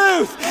in truth.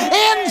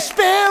 In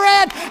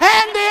spirit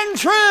and in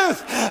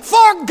truth.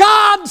 For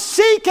God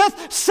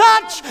seeketh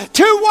such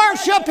to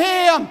worship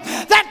Him.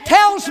 That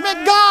tells me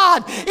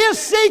God is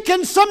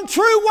seeking some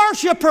true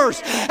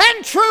worshipers.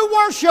 And true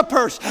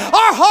worshipers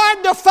are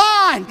hard to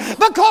find,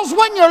 because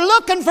when you're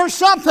looking for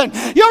something,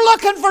 you're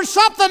looking for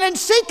something and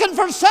seeking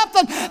for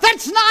something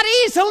that's not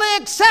easily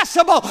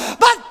accessible.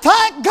 But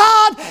thank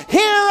God,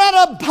 here at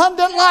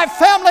Abundant Life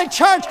Family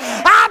Church,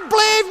 I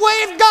believe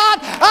we've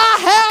got a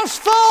house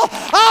full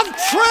of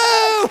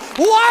true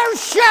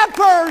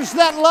worshipers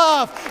that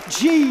love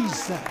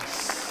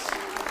Jesus.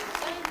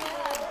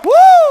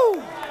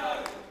 Woo!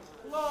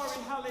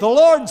 The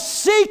Lord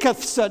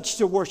seeketh such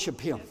to worship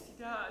Him.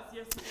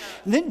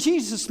 And then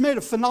Jesus made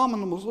a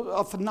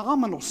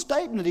phenomenal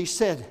statement. He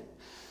said,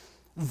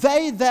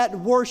 they that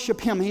worship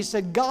Him. He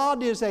said,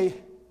 God is a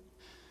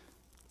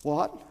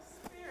what?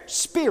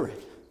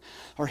 Spirit.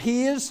 Or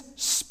He is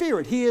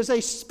spirit. He is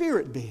a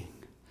spirit being.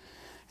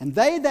 And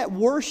they that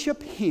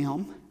worship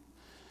Him,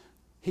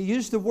 He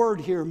used the word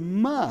here,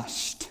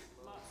 must.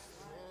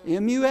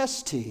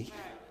 M-U-S-T.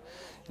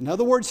 In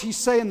other words, He's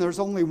saying there's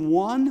only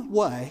one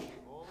way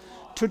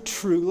to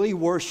truly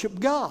worship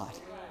God.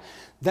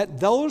 That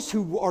those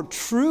who are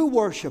true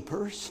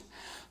worshipers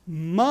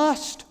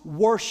must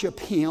worship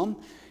Him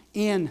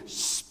in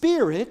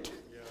spirit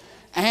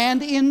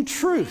and in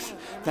truth.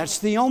 That's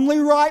the only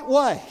right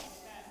way.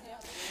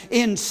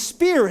 In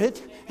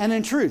spirit and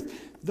in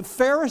truth. The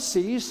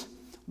Pharisees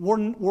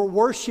were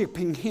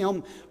worshiping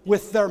Him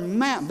with their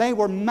mouth. They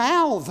were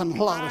mouthing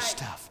a lot of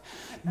stuff.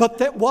 But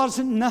that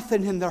wasn't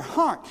nothing in their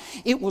heart.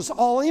 It was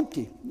all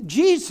empty.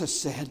 Jesus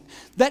said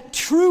that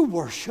true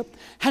worship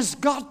has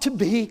got to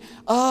be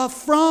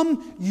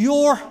from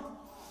your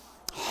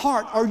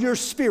heart or your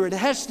spirit. It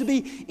has to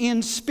be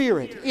in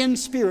spirit. In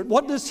spirit.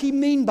 What does He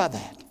mean by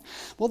that?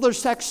 Well,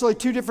 there's actually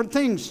two different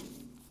things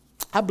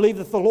I believe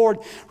that the Lord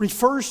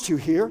refers to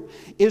here,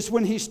 is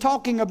when He's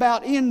talking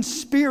about in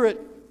spirit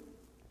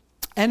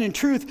and in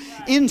truth.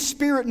 In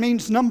spirit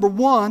means, number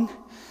one,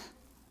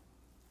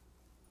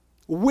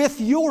 with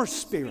your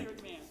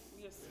spirit.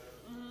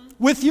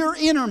 With your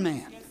inner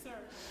man.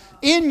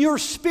 In your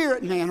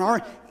spirit man,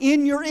 or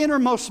in your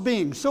innermost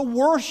being. So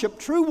worship,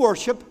 true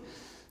worship,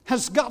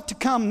 has got to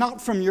come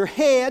not from your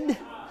head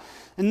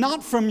and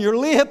not from your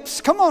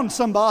lips. Come on,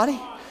 somebody.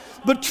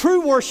 But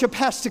true worship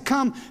has to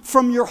come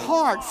from your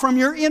heart, from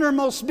your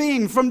innermost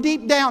being, from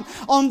deep down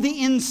on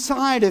the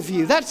inside of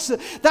you. That's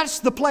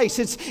the place.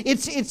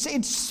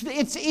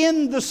 It's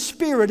in the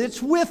Spirit.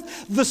 It's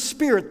with the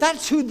Spirit.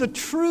 That's who the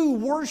true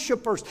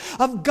worshipers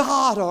of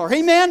God are.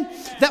 Amen?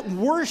 That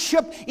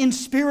worship in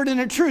spirit and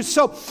in truth.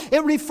 So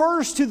it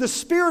refers to the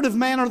spirit of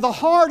man or the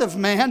heart of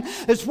man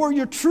is where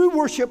your true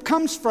worship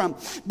comes from.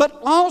 But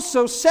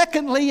also,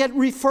 secondly, it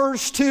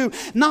refers to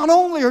not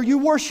only are you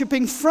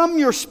worshiping from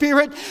your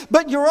spirit,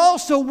 but you're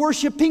also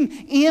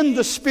worshiping in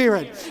the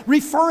Spirit,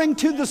 referring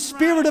to the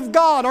Spirit of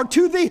God or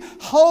to the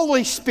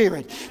Holy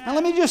Spirit. Now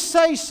let me just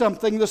say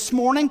something this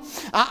morning.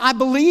 I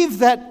believe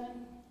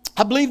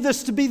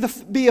this to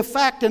be a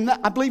fact, and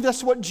I believe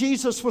that's what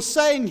Jesus was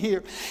saying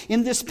here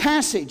in this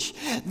passage,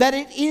 that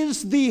it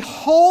is the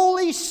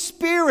Holy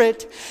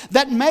Spirit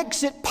that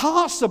makes it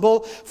possible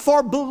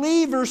for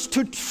believers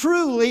to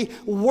truly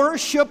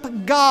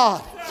worship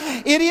God.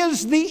 It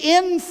is the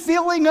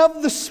infilling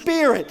of the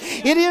Spirit.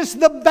 It is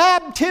the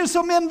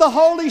baptism in the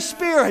Holy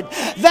Spirit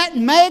that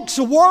makes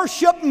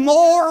worship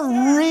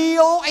more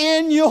real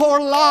in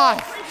your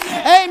life.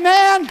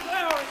 Amen.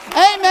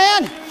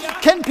 Amen.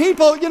 Can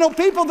people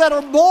that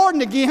are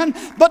born again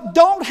but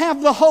don't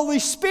have the Holy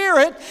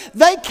Spirit,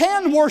 they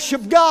can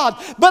worship God.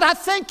 But I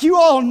think you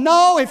all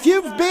know, if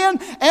you've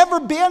ever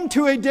been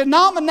to a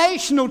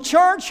denominational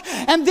church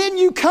and then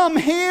you come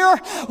here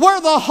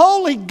where the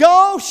Holy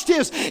Ghost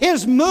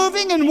is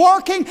moving and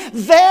working,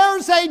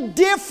 there's a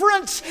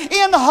difference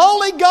in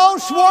Holy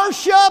Ghost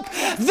worship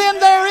than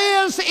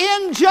there is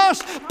in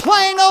just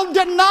plain old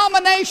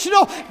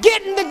denominational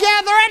getting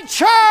together at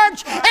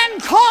church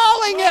and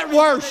calling it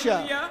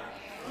worship.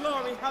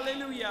 Glory,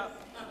 hallelujah.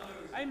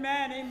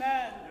 Amen,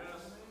 amen.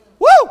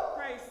 Woo!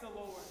 Praise the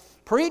Lord.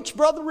 Preach,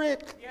 Brother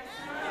Rick. Yes,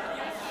 sir.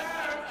 Yes,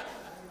 sir.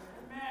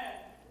 Amen.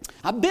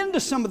 I've been to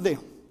some of them.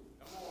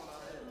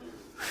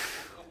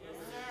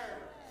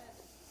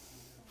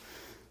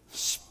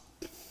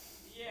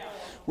 Yeah.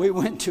 We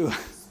went to,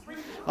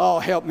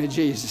 help me,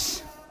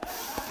 Jesus.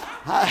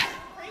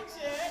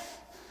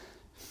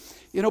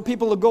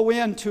 People will go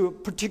into a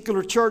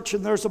particular church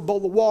and there's a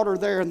bowl of water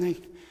there and they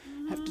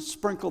have to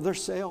sprinkle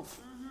themselves.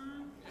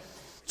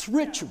 It's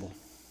ritual.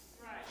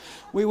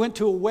 We went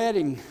to a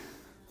wedding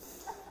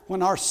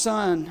when our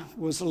son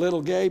was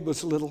little, Gabe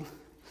was little,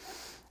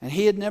 and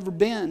he had never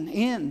been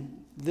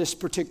in this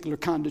particular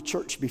kind of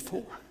church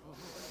before.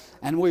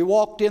 And we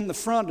walked in the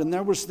front and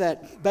there was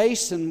that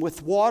basin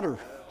with water,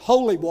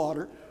 holy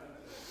water.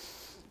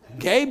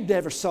 Gabe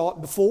never saw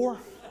it before.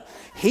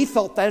 He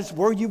thought that's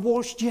where you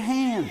washed your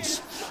hands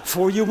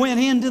before you went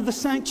into the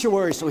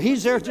sanctuary. So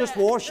he's there just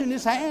washing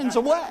his hands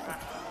away.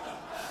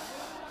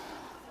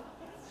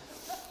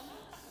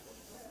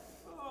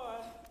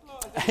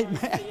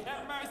 Amen.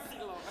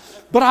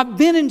 But I've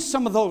been in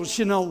some of those,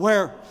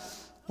 where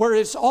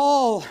it's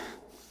all,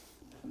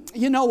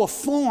 a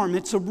form.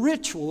 It's a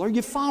ritual. Are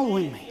you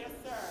following me?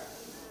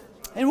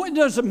 And it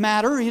doesn't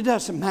matter. It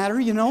doesn't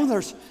matter.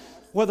 There's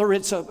whether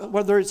it's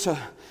a.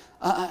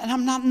 And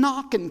I'm not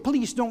knocking.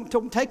 Please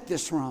don't take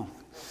this wrong.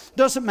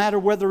 Doesn't matter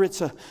whether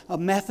it's a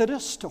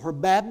Methodist or a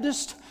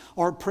Baptist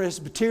or a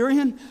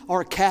Presbyterian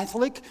or a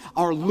Catholic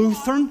or a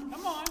Lutheran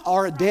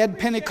or a dead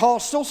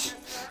Pentecostals.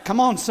 Come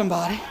on,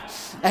 somebody.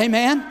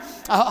 Amen.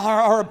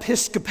 Or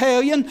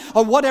Episcopalian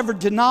or whatever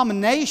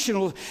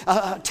denominational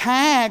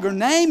tag or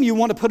name you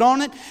want to put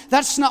on it.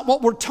 That's not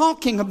what we're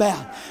talking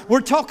about.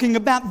 We're talking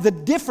about the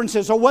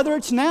differences, or whether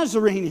it's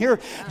Nazarene. Here,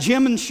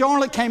 Jim and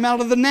Charlotte came out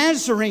of the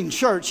Nazarene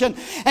church, and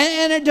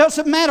it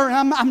doesn't matter.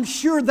 I'm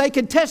sure they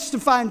could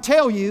testify and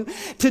tell you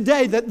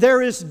today that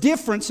there is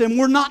difference, and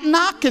we're not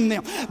knocking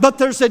them, but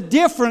there's a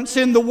difference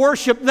in the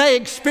worship they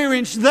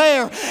experienced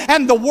there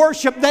and the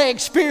worship they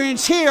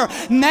experience here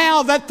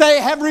now that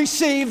they have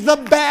received the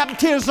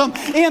baptism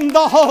in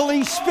the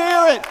Holy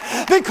Spirit.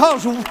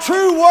 Because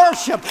true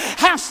worship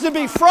has to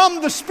be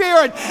from the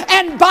Spirit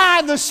and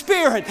by the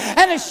Spirit.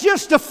 And it's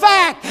just a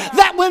fact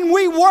that when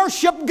we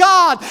worship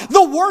God,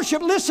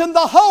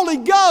 the Holy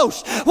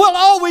Ghost will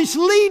always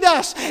lead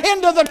us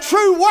into the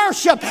true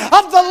worship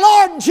of the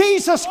Lord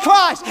Jesus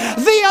Christ.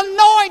 The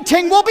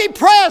anointing will be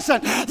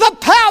present. The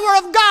power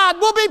of God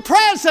will be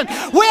present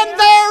when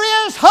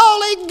there is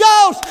Holy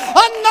Ghost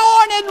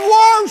anointed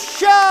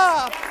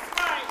worship.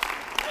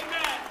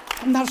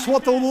 And that's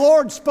what the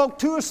Lord spoke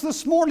to us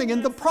this morning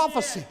in the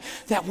prophecy,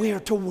 that we are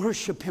to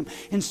worship Him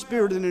in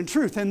spirit and in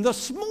truth. And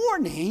this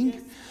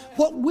morning,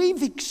 what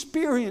we've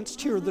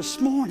experienced here this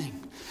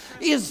morning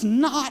is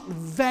not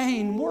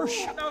vain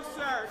worship. No,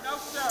 sir. No,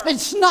 sir.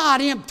 It's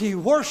not empty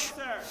worship.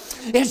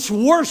 It's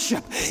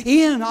worship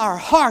in our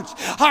hearts,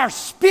 our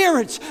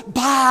spirits,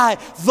 by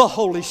the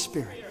Holy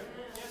Spirit.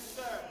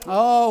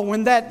 Oh,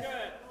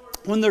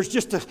 when there's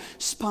just a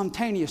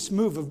spontaneous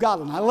move of God.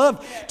 And I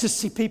love to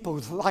see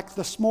people like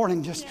this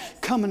morning just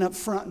coming up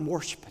front and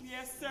worshiping.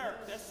 Yes, sir.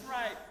 That's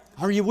right.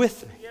 Are you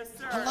with me? Yes,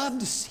 sir. I love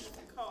to see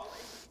that.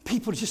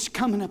 People just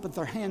coming up with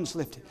their hands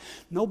lifted.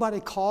 Nobody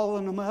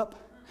calling them up.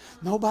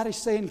 Nobody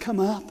saying, come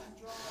up.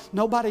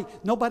 Nobody,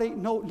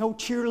 no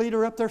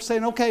cheerleader up there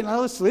saying, okay,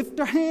 now let's lift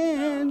our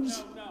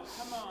hands. No,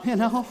 come on. You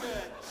know,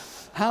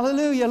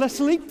 hallelujah, let's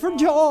leap for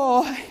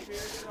joy.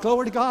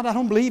 Glory to God. I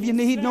don't believe you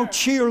need no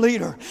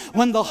cheerleader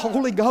when the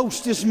Holy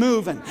Ghost is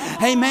moving.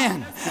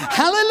 Amen.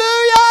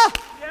 Hallelujah.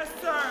 Yes,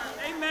 sir.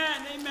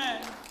 Amen.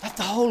 Amen. Let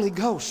the Holy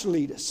Ghost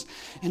lead us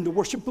into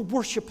worship. But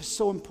worship is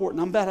so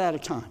important. I'm about out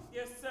of time.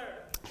 Yes, sir.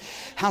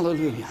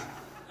 Hallelujah.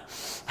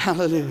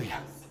 Hallelujah.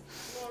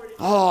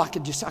 Oh, I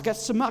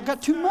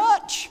got too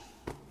much.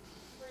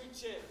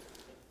 Preach it.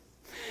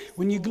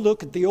 When you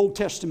look at the Old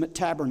Testament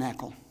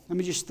tabernacle, let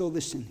me just throw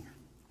this in here.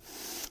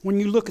 When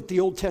you look at the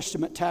Old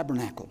Testament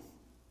tabernacle,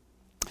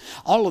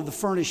 all of the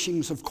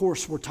furnishings, of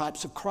course, were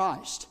types of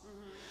Christ.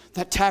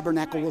 That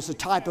tabernacle was a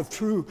type of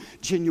true,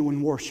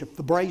 genuine worship.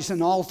 The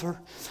brazen altar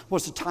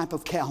was a type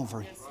of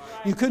Calvary.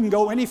 You couldn't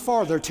go any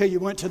farther till you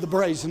went to the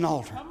brazen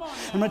altar.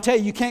 I'm going to tell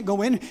you, you can't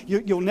go in.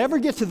 You'll never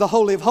get to the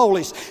Holy of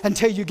Holies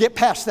until you get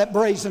past that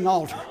brazen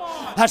altar.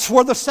 That's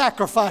where the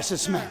sacrifice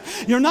is made.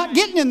 You're not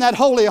getting in that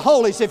Holy of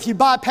Holies if you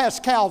bypass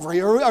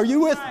Calvary. Are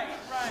you with me?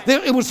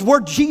 It was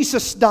where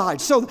Jesus died.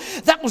 So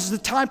that was the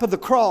type of the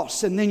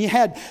cross. And then you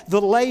had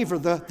the laver,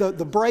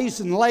 the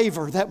brazen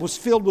laver that was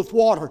filled with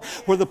water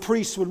where the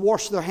priests would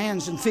wash their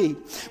hands and feet,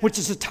 which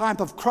is a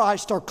type of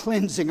Christ, our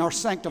cleansing, our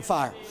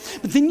sanctifier.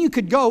 But then you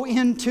could go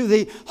into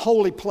the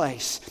holy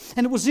place.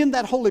 And it was in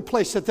that holy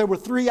place that there were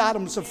 3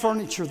 items of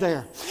furniture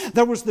there.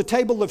 There was the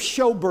table of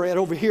showbread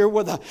over here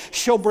where the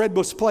showbread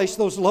was placed,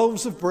 those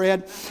loaves of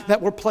bread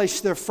that were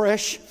placed there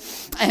fresh.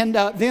 And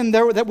then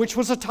there, which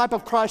was a type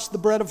of Christ, the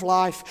bread of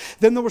life.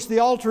 Then there was the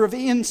altar of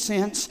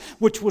incense,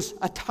 which was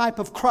a type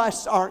of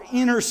Christ, our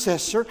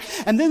intercessor.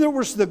 And then there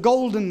was the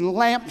golden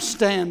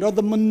lampstand, or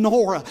the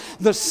menorah,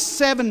 the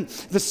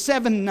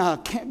seven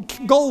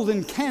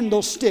golden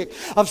candlestick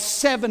of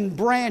 7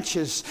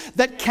 branches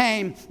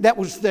that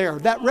was there.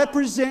 That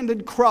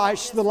represented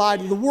Christ, the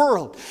light of the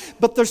world.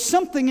 But there's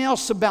something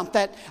else about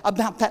that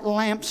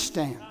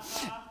lampstand.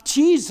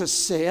 Jesus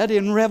said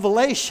in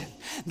Revelation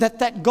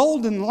that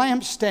golden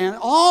lampstand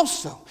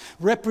also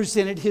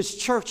represented his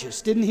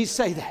churches. Didn't he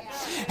say that?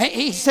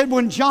 He said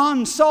when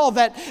John saw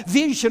that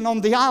vision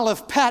on the Isle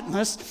of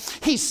Patmos,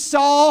 he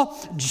saw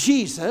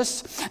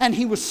Jesus and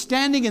he was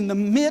standing in the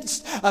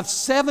midst of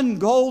 7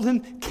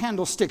 golden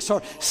candlesticks,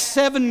 or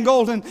 7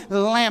 golden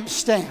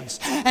lampstands.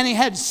 And he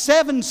had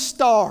 7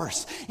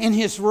 stars in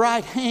his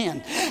right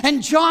hand.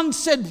 And John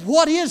said,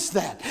 what is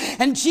that?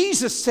 And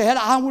Jesus said,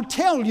 I will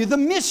tell you the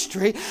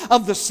mystery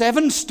of the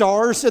 7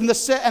 stars and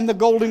the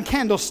golden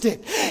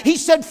candlestick. He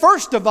said,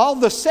 first of all,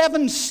 the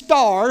 7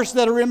 stars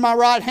that are in my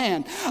right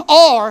hand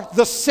are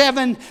the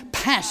 7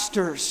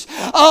 pastors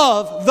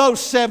of those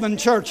 7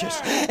 churches.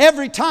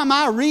 Every time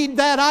I read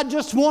that, I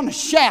just want to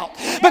shout,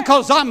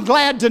 because I'm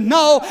glad to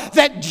know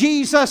that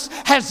Jesus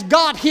has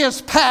got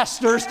his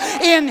pastors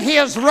in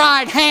his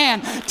right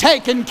hand,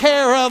 taking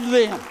care of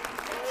them.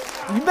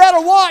 You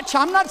better watch.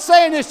 I'm not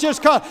saying it's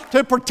just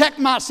to protect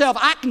myself.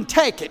 I can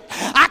take it.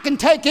 I can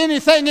take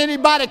anything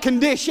anybody can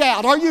dish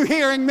out. Are you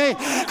hearing me?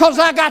 Because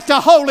I got the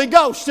Holy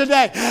Ghost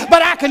today.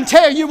 But I can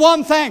tell you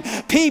one thing.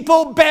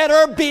 People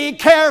better be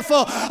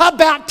careful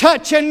about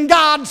touching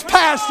God's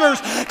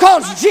pastors,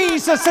 because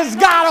Jesus has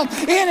got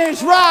them in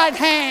his right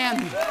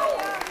hand.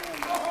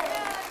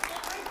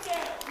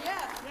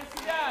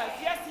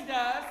 Yes, he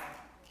does.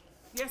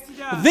 Yes, he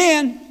does.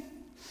 Then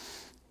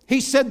he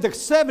said the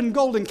 7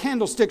 golden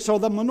candlesticks, or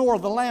the menorah,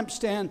 the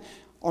lampstand,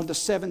 are the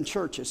 7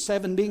 churches.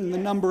 7 being the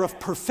number of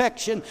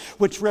perfection,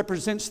 which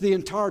represents the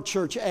entire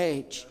church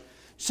age.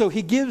 So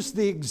he gives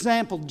the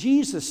example,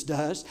 Jesus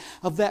does,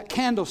 of that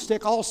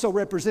candlestick also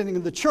representing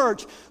the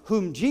church,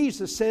 whom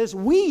Jesus says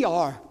we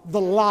are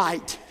the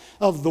light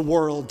of the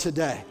world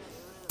today.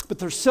 But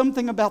there's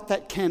something about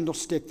that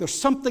candlestick. There's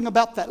something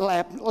about that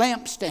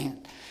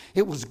lampstand.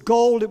 It was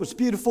gold. It was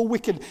beautiful. We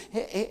could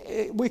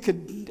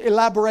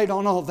elaborate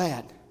on all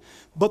that.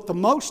 But the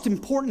most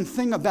important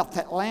thing about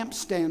that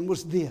lampstand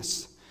was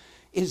this,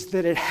 is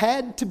that it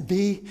had to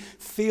be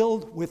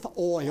filled with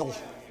oil.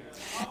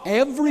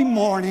 Every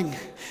morning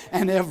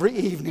and every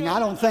evening. I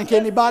don't think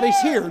anybody's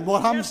hearing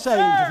what I'm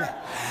saying today.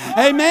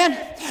 Amen.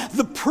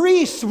 The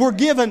priests were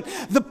given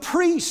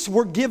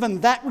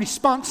that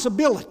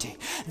responsibility,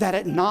 that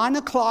at 9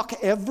 o'clock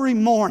every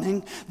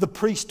morning the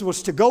priest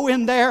was to go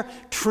in there,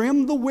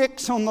 trim the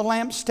wicks on the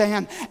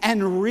lampstand,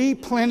 and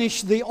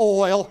replenish the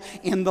oil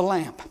in the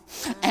lamp.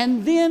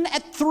 And then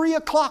at 3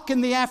 o'clock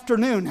in the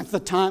afternoon, at the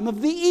time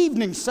of the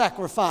evening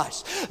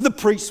sacrifice, the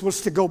priest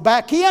was to go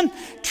back in,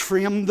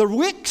 trim the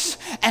wicks,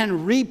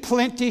 and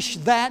replenish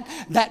that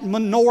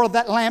menorah,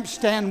 that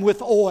lampstand,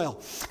 with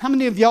oil. How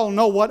many of y'all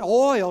know what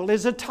oil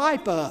is a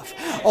type of?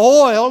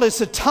 Oil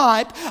is a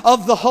type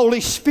of the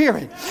Holy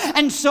Spirit.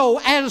 And so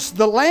as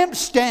the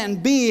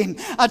lampstand being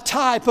a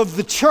type of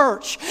the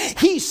church,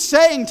 he's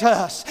saying to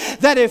us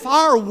that if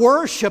our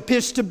worship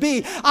is to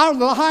be, our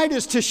light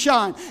is to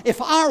shine,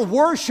 if our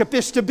worship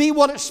is to be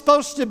what it's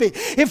supposed to be,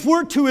 if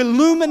we're to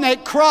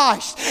illuminate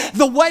Christ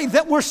the way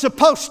that we're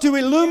supposed to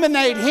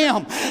illuminate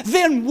Him,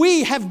 then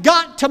we have got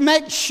got to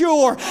make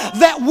sure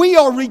that we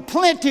are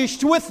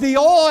replenished with the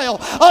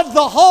oil of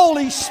the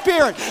Holy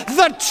Spirit.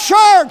 The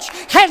church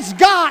has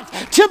got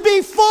to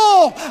be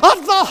full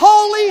of the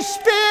Holy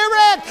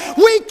Spirit.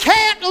 We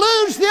can't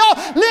lose the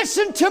oil.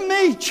 Listen to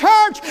me,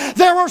 church.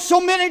 There are so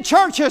many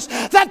churches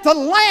that the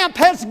lamp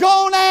has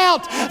gone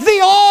out.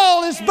 The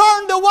oil is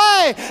burned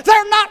away.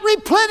 They're not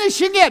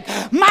replenishing it.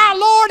 My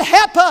Lord,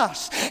 help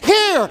us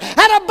here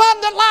at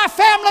Abundant Life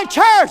Family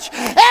Church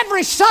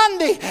every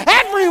Sunday,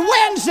 every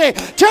Wednesday,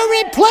 to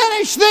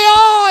replenish the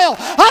oil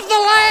of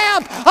the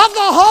lamp of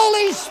the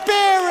Holy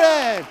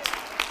Spirit.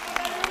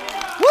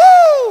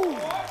 Woo!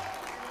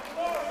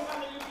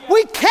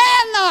 We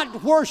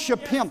cannot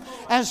worship Him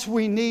as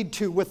we need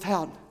to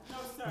without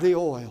the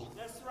oil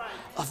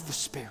of the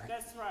Spirit.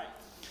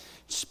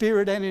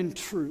 Spirit and in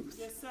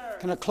truth.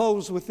 Can I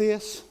close with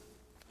this?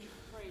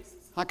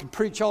 I could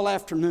preach all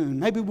afternoon.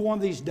 Maybe one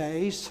of these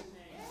days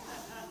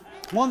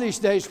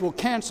we'll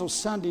cancel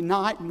Sunday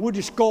night and we'll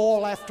just go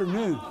all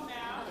afternoon.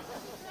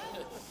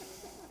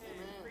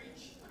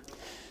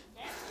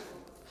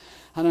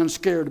 I done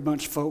scared a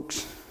bunch of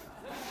folks.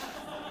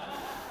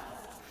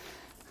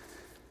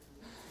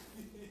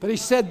 But he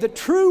said that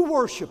true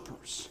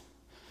worshipers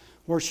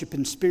worship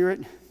in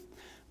spirit,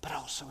 but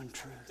also in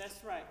truth.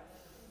 That's right.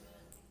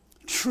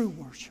 True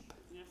worship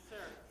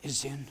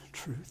is in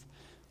truth.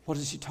 What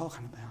is he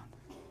talking about?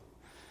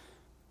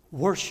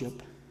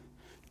 Worship,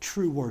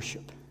 true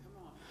worship,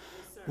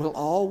 will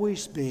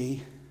always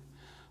be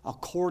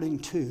according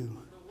to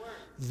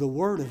the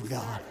Word of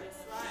God,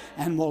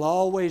 and will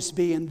always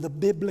be in the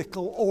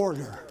biblical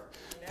order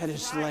that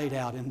is laid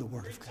out in the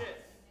Word of God.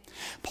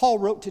 Paul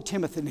wrote to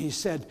Timothy and he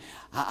said,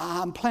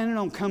 I'm planning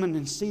on coming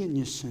and seeing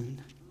you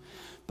soon.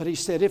 But he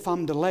said, if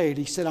I'm delayed,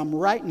 he said, I'm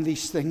writing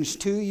these things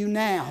to you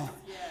now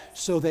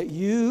so that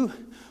you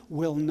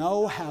will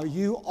know how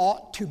you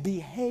ought to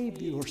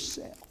behave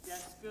yourself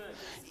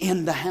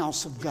in the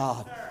house of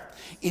God,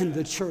 in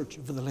the church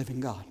of the living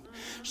God.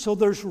 So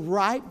there's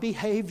right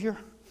behavior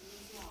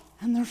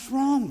and there's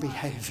wrong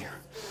behavior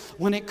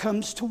when it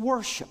comes to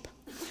worship.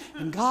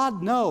 And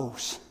God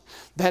knows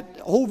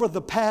that over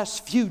the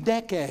past few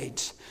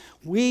decades,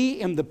 we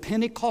in the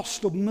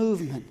Pentecostal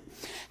movement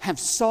have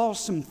saw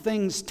some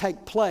things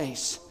take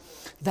place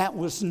that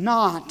was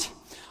not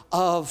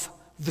of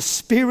the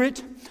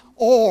Spirit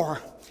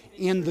or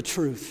in the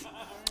truth.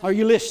 Are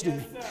you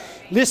listening?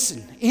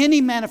 Listen, any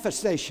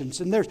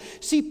manifestations, and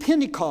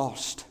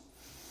Pentecost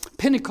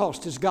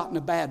has gotten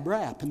a bad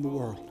rap in the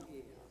world.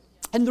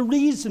 And the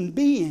reason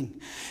being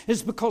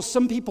is because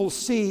some people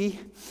see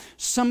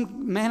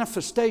some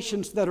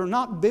manifestations that are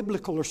not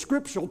biblical or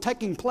scriptural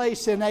taking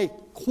place in a,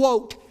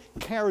 quote,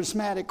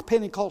 charismatic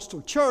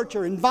Pentecostal church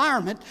or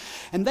environment,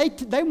 and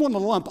they want to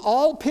lump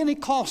all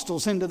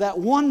Pentecostals into that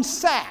one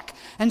sack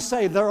and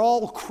say they're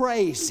all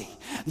crazy,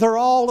 they're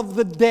all of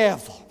the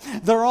devil,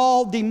 they're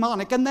all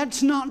demonic. And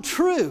that's not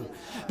true,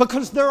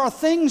 because there are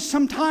things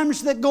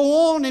sometimes that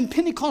go on in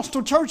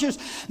Pentecostal churches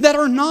that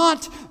are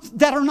not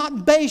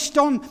based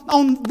on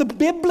the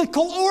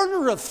biblical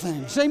order of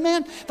things.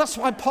 Amen? That's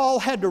why Paul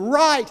had to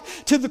write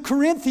to the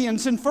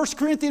Corinthians in 1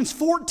 Corinthians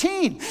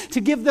 14 to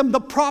give them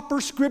the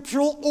proper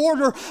scriptural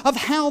order of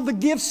how the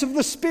gifts of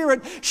the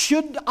Spirit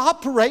should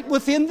operate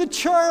within the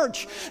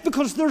church.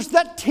 Because there's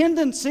that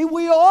tendency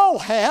we all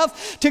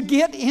have to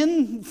get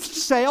in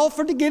self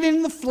or to get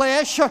in the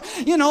flesh. Or,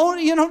 you know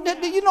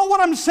what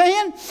I'm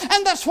saying?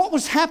 And that's what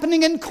was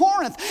happening in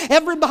Corinth.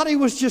 Everybody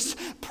was just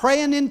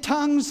praying in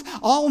tongues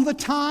all the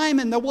time,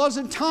 and there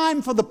wasn't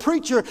time for the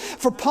preacher,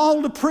 for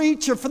Paul to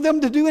preach or for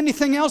them to do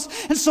anything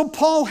else. And so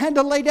Paul had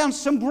to lay down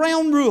some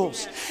ground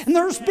rules. And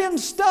there's been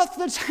stuff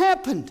that's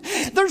happened.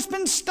 There's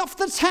been stuff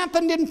that's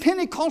happened in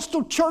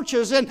Pentecostal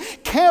churches and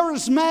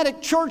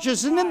charismatic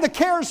churches and in the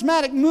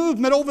charismatic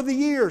movement over the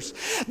years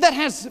that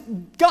has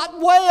got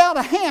way out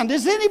of hand.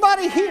 Is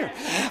anybody here?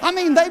 I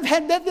mean, there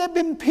have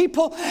been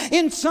people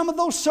in some of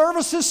those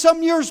services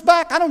some years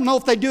back. I don't know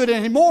if they do it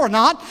anymore or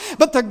not,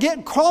 but they're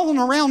crawling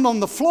around on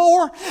the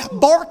floor,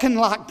 barking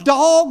like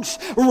dogs,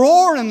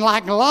 roaring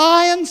like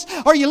lions.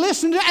 Are you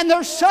listening to? And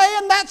they're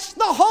saying that's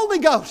the Holy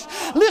Ghost.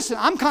 Listen,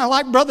 I'm kind of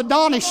like Brother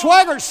Donnie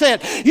Swaggart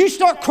said. You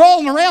start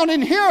crawling around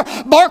in here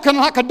barking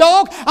like a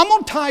dog, I'm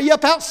going to tie you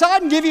up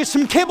outside and give you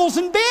some kibbles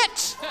and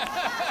bits.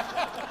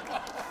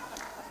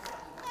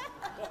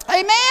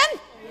 Amen?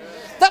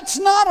 That's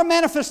not a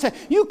manifestation.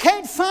 You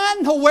can't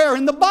find nowhere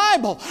in the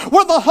Bible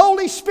where the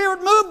Holy Spirit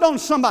moved on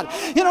somebody.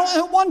 You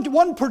know, in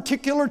one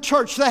particular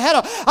church, they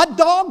had a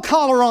dog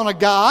collar on a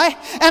guy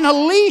and a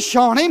leash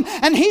on him,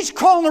 and he's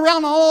crawling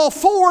around on all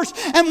fours,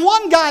 and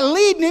one guy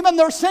leading him, and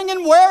they're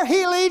singing, "Where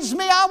he leads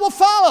me, I will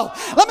follow."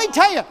 Let me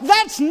tell you,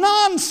 that's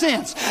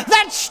nonsense.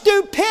 That's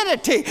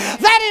stupidity.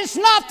 That is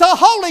not the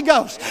Holy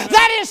Ghost.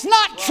 That is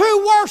not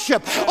true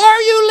worship.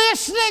 Are you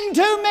listening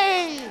to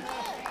me?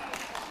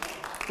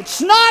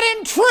 It's not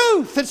in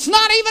truth. It's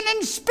not even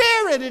in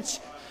spirit. It's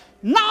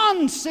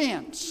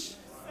nonsense.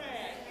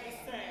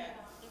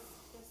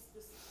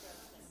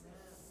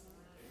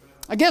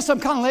 I guess I'm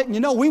kind of letting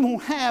you know we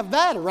won't have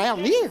that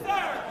around here.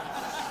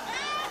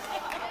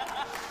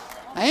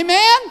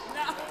 Amen?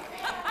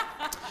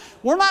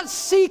 We're not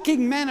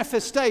seeking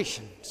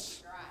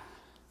manifestations.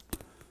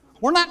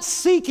 We're not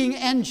seeking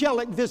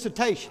angelic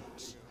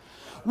visitations.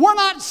 We're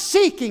not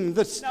seeking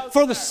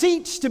for the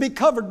seats to be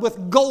covered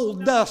with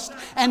gold dust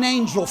and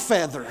angel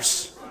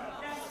feathers.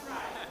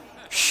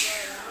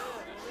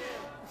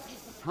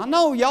 I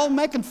know y'all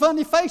making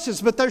funny faces,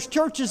 but there's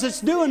churches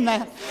that's doing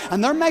that.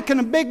 And they're making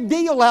a big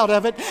deal out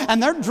of it.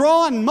 And they're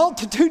drawing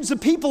multitudes of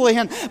people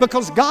in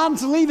because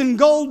God's leaving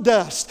gold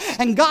dust.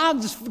 And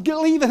God's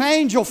leaving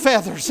angel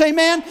feathers.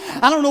 Amen?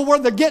 I don't know where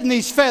they're getting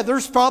these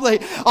feathers. Probably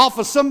off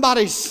of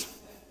somebody's,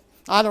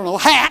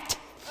 hat.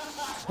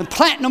 And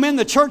planting them in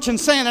the church and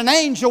saying an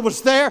angel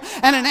was there.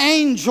 And an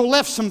angel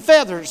left some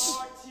feathers.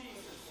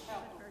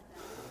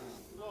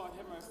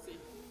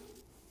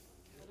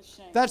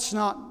 That's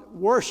not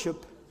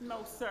worship.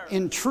 No, sir.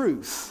 In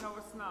truth. No,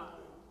 it's not.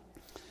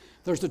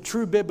 There's a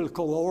true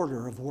biblical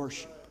order of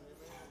worship.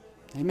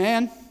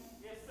 Amen?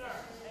 Yes, sir.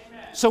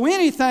 Amen. So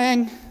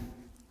anything,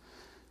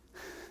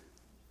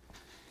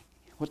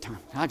 what time?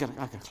 I got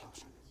to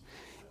close.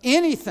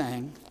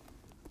 Anything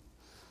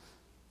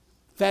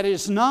that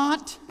is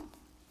not,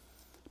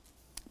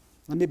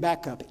 let me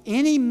back up.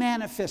 Any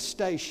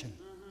manifestation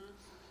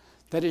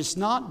that is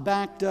not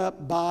backed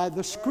up by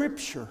the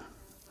Scripture,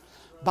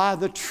 by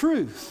the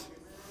truth,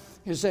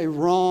 is a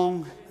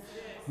wrong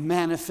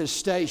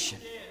manifestation.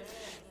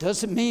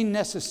 Doesn't mean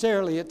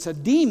necessarily it's a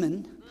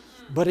demon,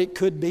 but it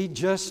could be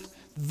just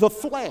the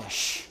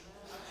flesh.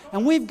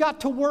 And we've got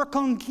to work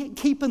on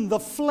keeping the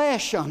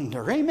flesh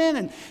under. Amen.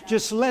 And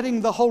just letting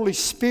the Holy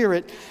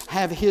Spirit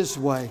have His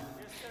way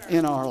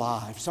in our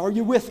lives. Are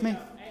you with me?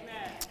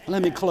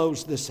 Let me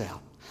close this out.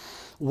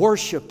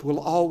 Worship will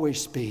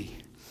always be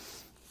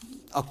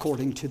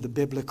according to the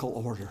biblical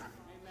order.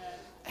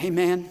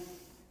 Amen.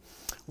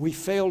 We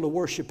fail to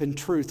worship in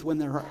truth when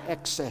there are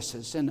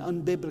excesses and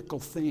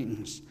unbiblical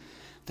things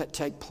that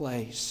take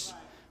place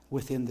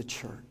within the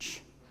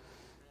church.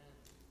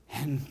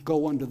 And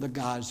go under the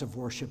guise of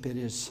worship. It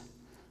is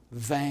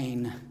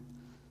vain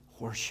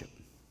worship.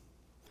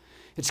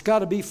 It's got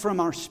to be from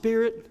our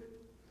spirit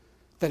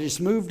that is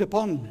moved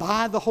upon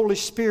by the Holy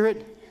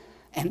Spirit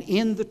and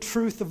in the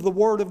truth of the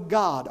Word of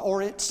God,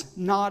 or it's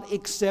not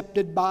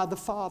accepted by the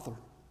Father.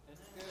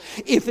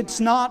 If it's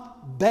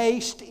not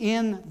based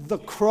in the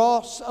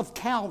cross of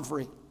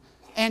Calvary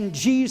and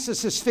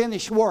Jesus'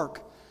 finished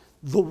work,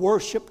 the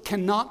worship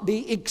cannot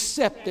be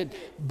accepted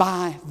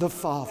by the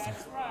Father.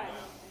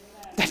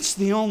 That's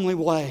the only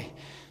way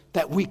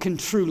that we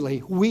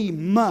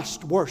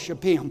must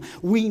worship Him.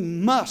 We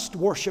must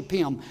worship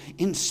Him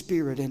in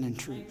spirit and in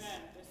truth.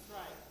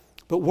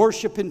 But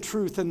worship in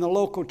truth in the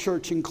local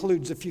church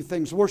includes a few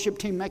things. Worship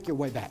team, make your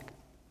way back.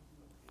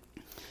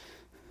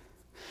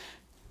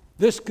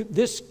 This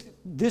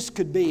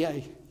could be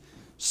a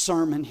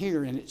sermon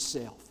here in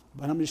itself,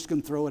 but I'm just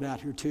going to throw it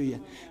out here to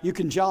you. You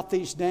can jot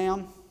these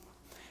down,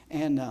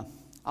 and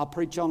I'll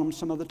preach on them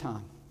some other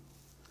time.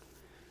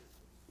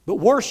 But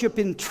worship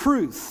in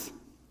truth,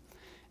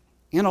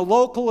 in a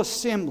local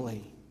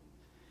assembly,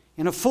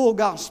 in a full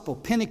gospel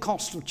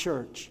Pentecostal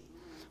church,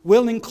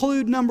 will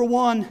include, number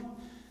one,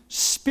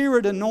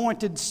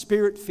 Spirit-anointed,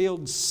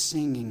 Spirit-filled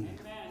singing.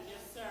 Amen. Yes,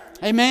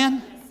 sir.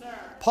 Amen? Yes, sir.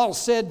 Paul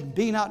said,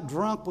 be not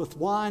drunk with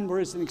wine,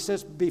 whereas in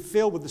excess, be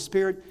filled with the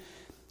Spirit.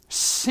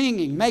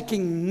 Singing,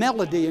 making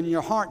melody in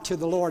your heart to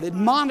the Lord,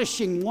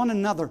 admonishing one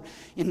another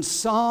in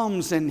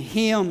psalms and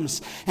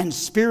hymns and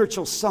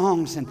spiritual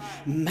songs, and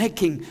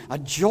making a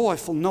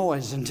joyful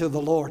noise unto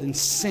the Lord, and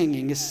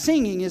singing.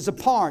 Singing is a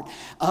part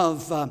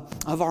of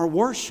our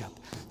worship.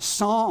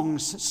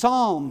 Songs,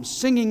 psalms,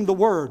 singing the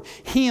word,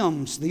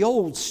 hymns, the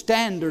old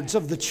standards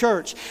of the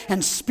church,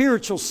 and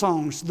spiritual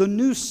songs, the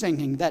new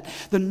singing,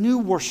 the new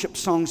worship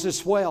songs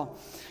as well.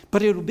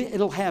 But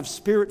it'll have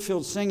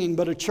spirit-filled singing.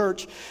 But a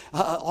church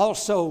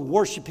also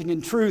worshiping in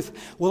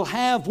truth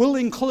will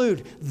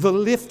include the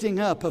lifting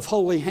up of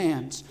holy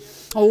hands.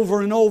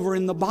 Over and over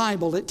in the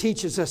Bible, it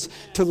teaches us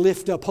to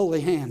lift up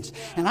holy hands.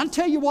 And I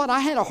tell you what, I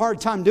had a hard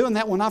time doing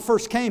that when I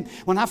first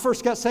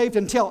got saved,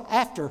 until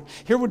after.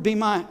 Here would be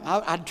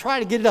I'd try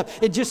to get it up.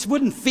 It just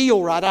wouldn't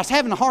feel right. I was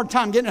having a hard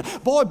time getting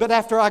it. Boy, but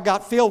after I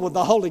got filled with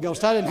the Holy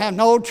Ghost, I didn't have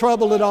no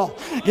trouble at all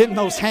getting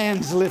those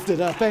hands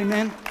lifted up.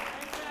 Amen.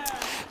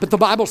 But the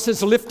Bible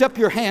says, lift up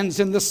your hands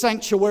in the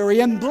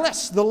sanctuary and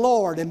bless the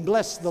Lord, and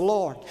bless the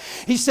Lord.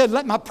 He said,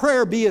 let my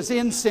prayer be as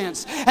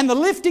incense, and the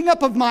lifting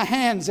up of my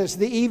hands as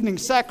the evening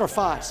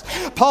sacrifice.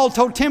 Paul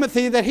told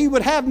Timothy that he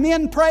would have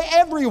men pray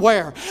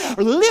everywhere,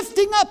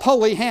 lifting up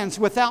holy hands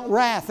without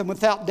wrath and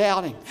without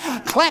doubting.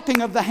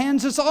 Clapping of the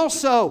hands is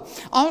also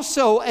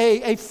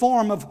a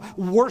form of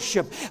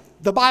worship.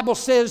 The Bible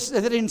says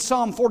that in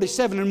Psalm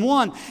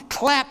 47:1,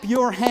 clap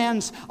your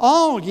hands,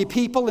 all ye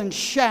people, and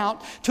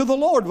shout to the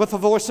Lord with a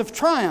voice of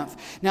triumph.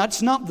 Now,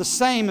 it's not the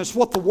same as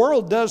what the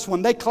world does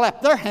when they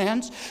clap their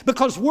hands,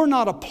 because we're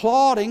not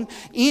applauding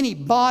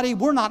anybody.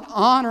 We're not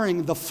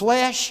honoring the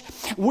flesh.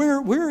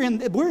 We're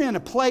in a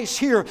place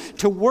here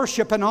to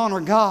worship and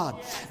honor God.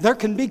 There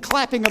can be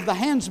clapping of the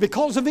hands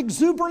because of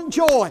exuberant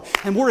joy,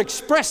 and we're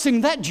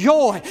expressing that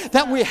joy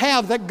that we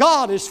have, that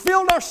God has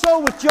filled our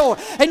soul with joy.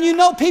 And you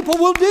know, people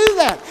will do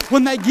that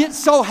when they get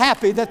so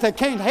happy that they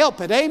can't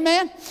help it.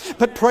 Amen?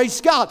 But praise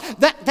God,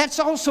 that's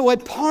also a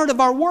part of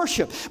our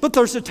worship. But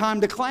there's a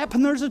time to clap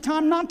and there's a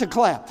time not to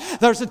clap.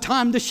 There's a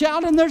time to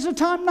shout and there's a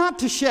time not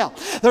to shout.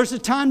 There's a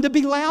time to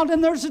be loud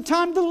and there's a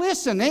time to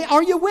listen.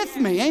 Are you with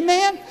me?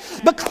 Amen?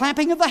 But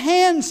clapping of the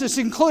hands is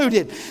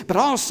included. But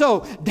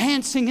also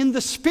dancing in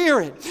the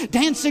Spirit,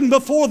 dancing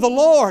before the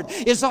Lord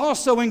is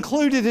also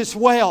included as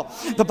well.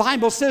 The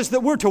Bible says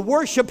that we're to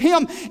worship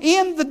Him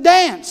in the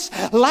dance.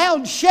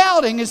 Loud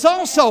shouting is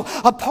also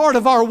a part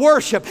of our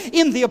worship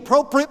in the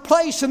appropriate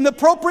place and the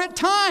appropriate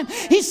time.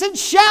 He said,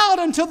 shout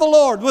unto the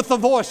Lord with the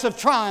voice of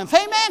triumph.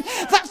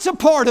 Amen? That's a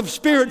part of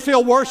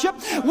Spirit-filled worship.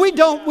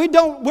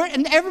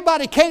 And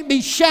everybody can't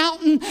be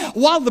shouting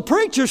while the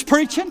preacher's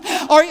preaching,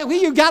 or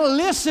you got to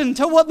listen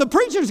to what the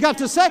preacher's got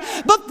to say.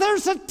 But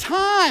there's a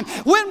time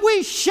when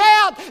we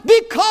shout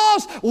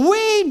because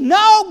we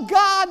know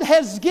God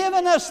has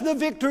given us the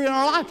victory in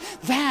our life.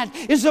 That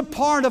is a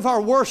part of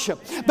our worship.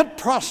 But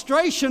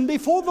prostration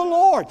before the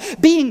Lord,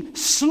 being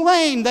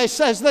slain, they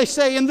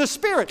say in the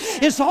Spirit,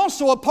 is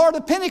also a part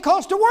of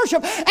Pentecostal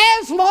worship,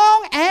 as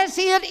long as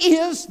it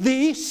is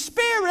the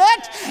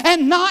Spirit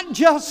and not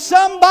just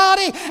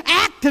somebody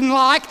acting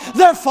like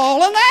they're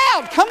falling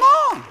out. Come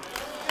on.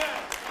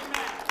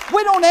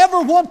 We don't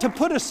ever want to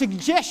put a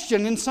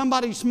suggestion in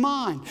somebody's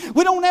mind.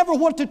 We don't ever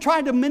want to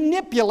try to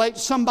manipulate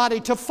somebody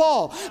to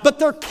fall. But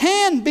there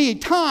can be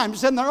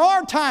times, and there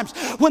are times,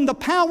 when the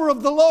power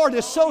of the Lord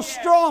is so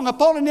strong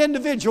upon an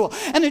individual,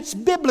 and it's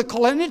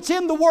biblical, and it's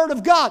in the Word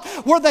of God,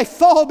 where they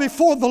fall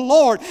before the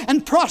Lord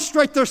and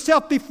prostrate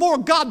themselves before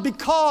God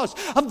because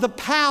of the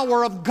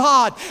power of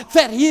God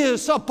that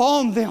is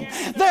upon them.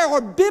 There are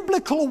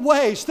biblical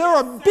ways, there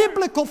are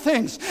biblical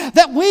things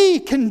that we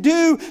can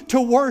do to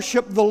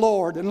worship the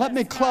Lord. And let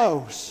me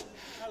close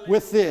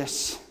with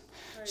this.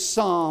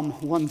 Psalm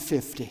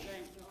 150.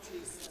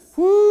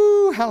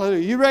 Woo,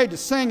 hallelujah. You ready to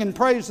sing and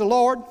praise the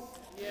Lord?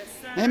 Yes,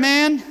 sir.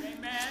 Amen?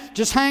 Amen.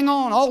 Just hang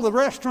on. All the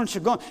restaurants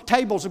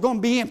tables are going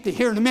to be empty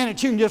here in a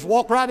minute. You can just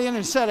walk right in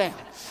and sit down.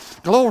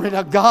 Glory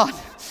to God.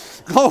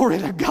 Glory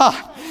to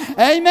God.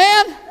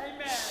 Amen? Amen.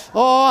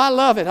 Oh, I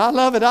love it. I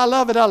love it. I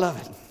love it. I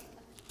love it.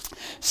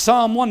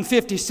 Psalm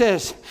 150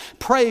 says,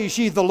 praise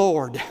ye the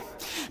Lord.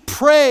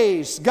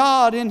 Praise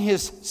God in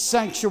His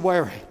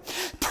sanctuary.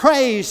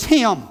 Praise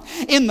Him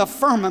in the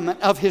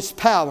firmament of His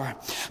power.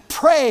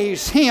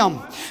 Praise Him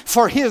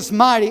for His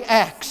mighty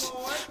acts.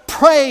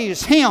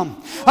 Praise Him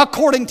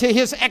according to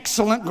His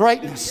excellent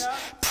greatness.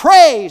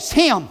 Praise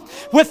Him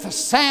with the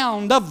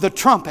sound of the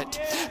trumpet.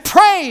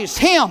 Praise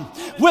Him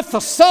with the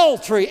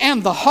psaltery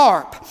and the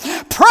harp.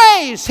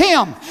 Praise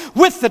Him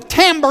with the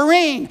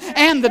tambourine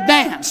and the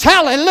dance.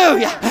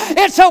 Hallelujah.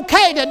 It's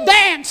okay to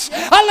dance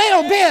a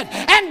little bit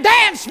and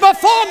dance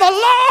before the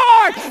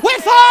Lord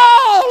with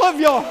all of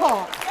your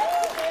heart.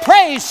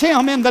 Praise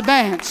Him in the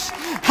dance.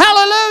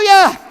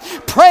 Hallelujah.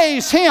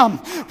 Praise Him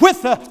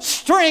with the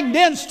stringed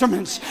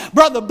instruments,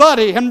 Brother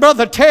Buddy and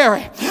Brother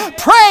Terry.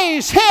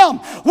 Praise Him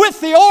with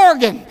the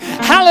organ.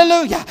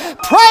 Hallelujah.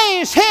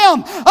 Praise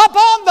Him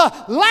upon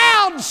the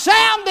loud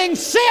sounding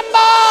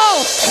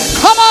cymbals.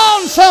 Come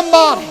on,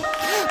 somebody.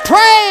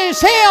 Praise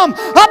Him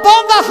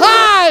upon the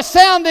high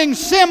sounding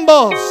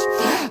cymbals.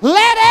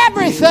 Let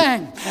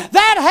everything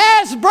that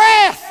has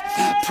breath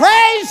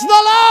praise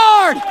the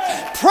Lord.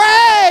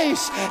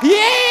 Praise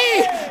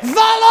ye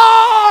the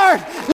Lord.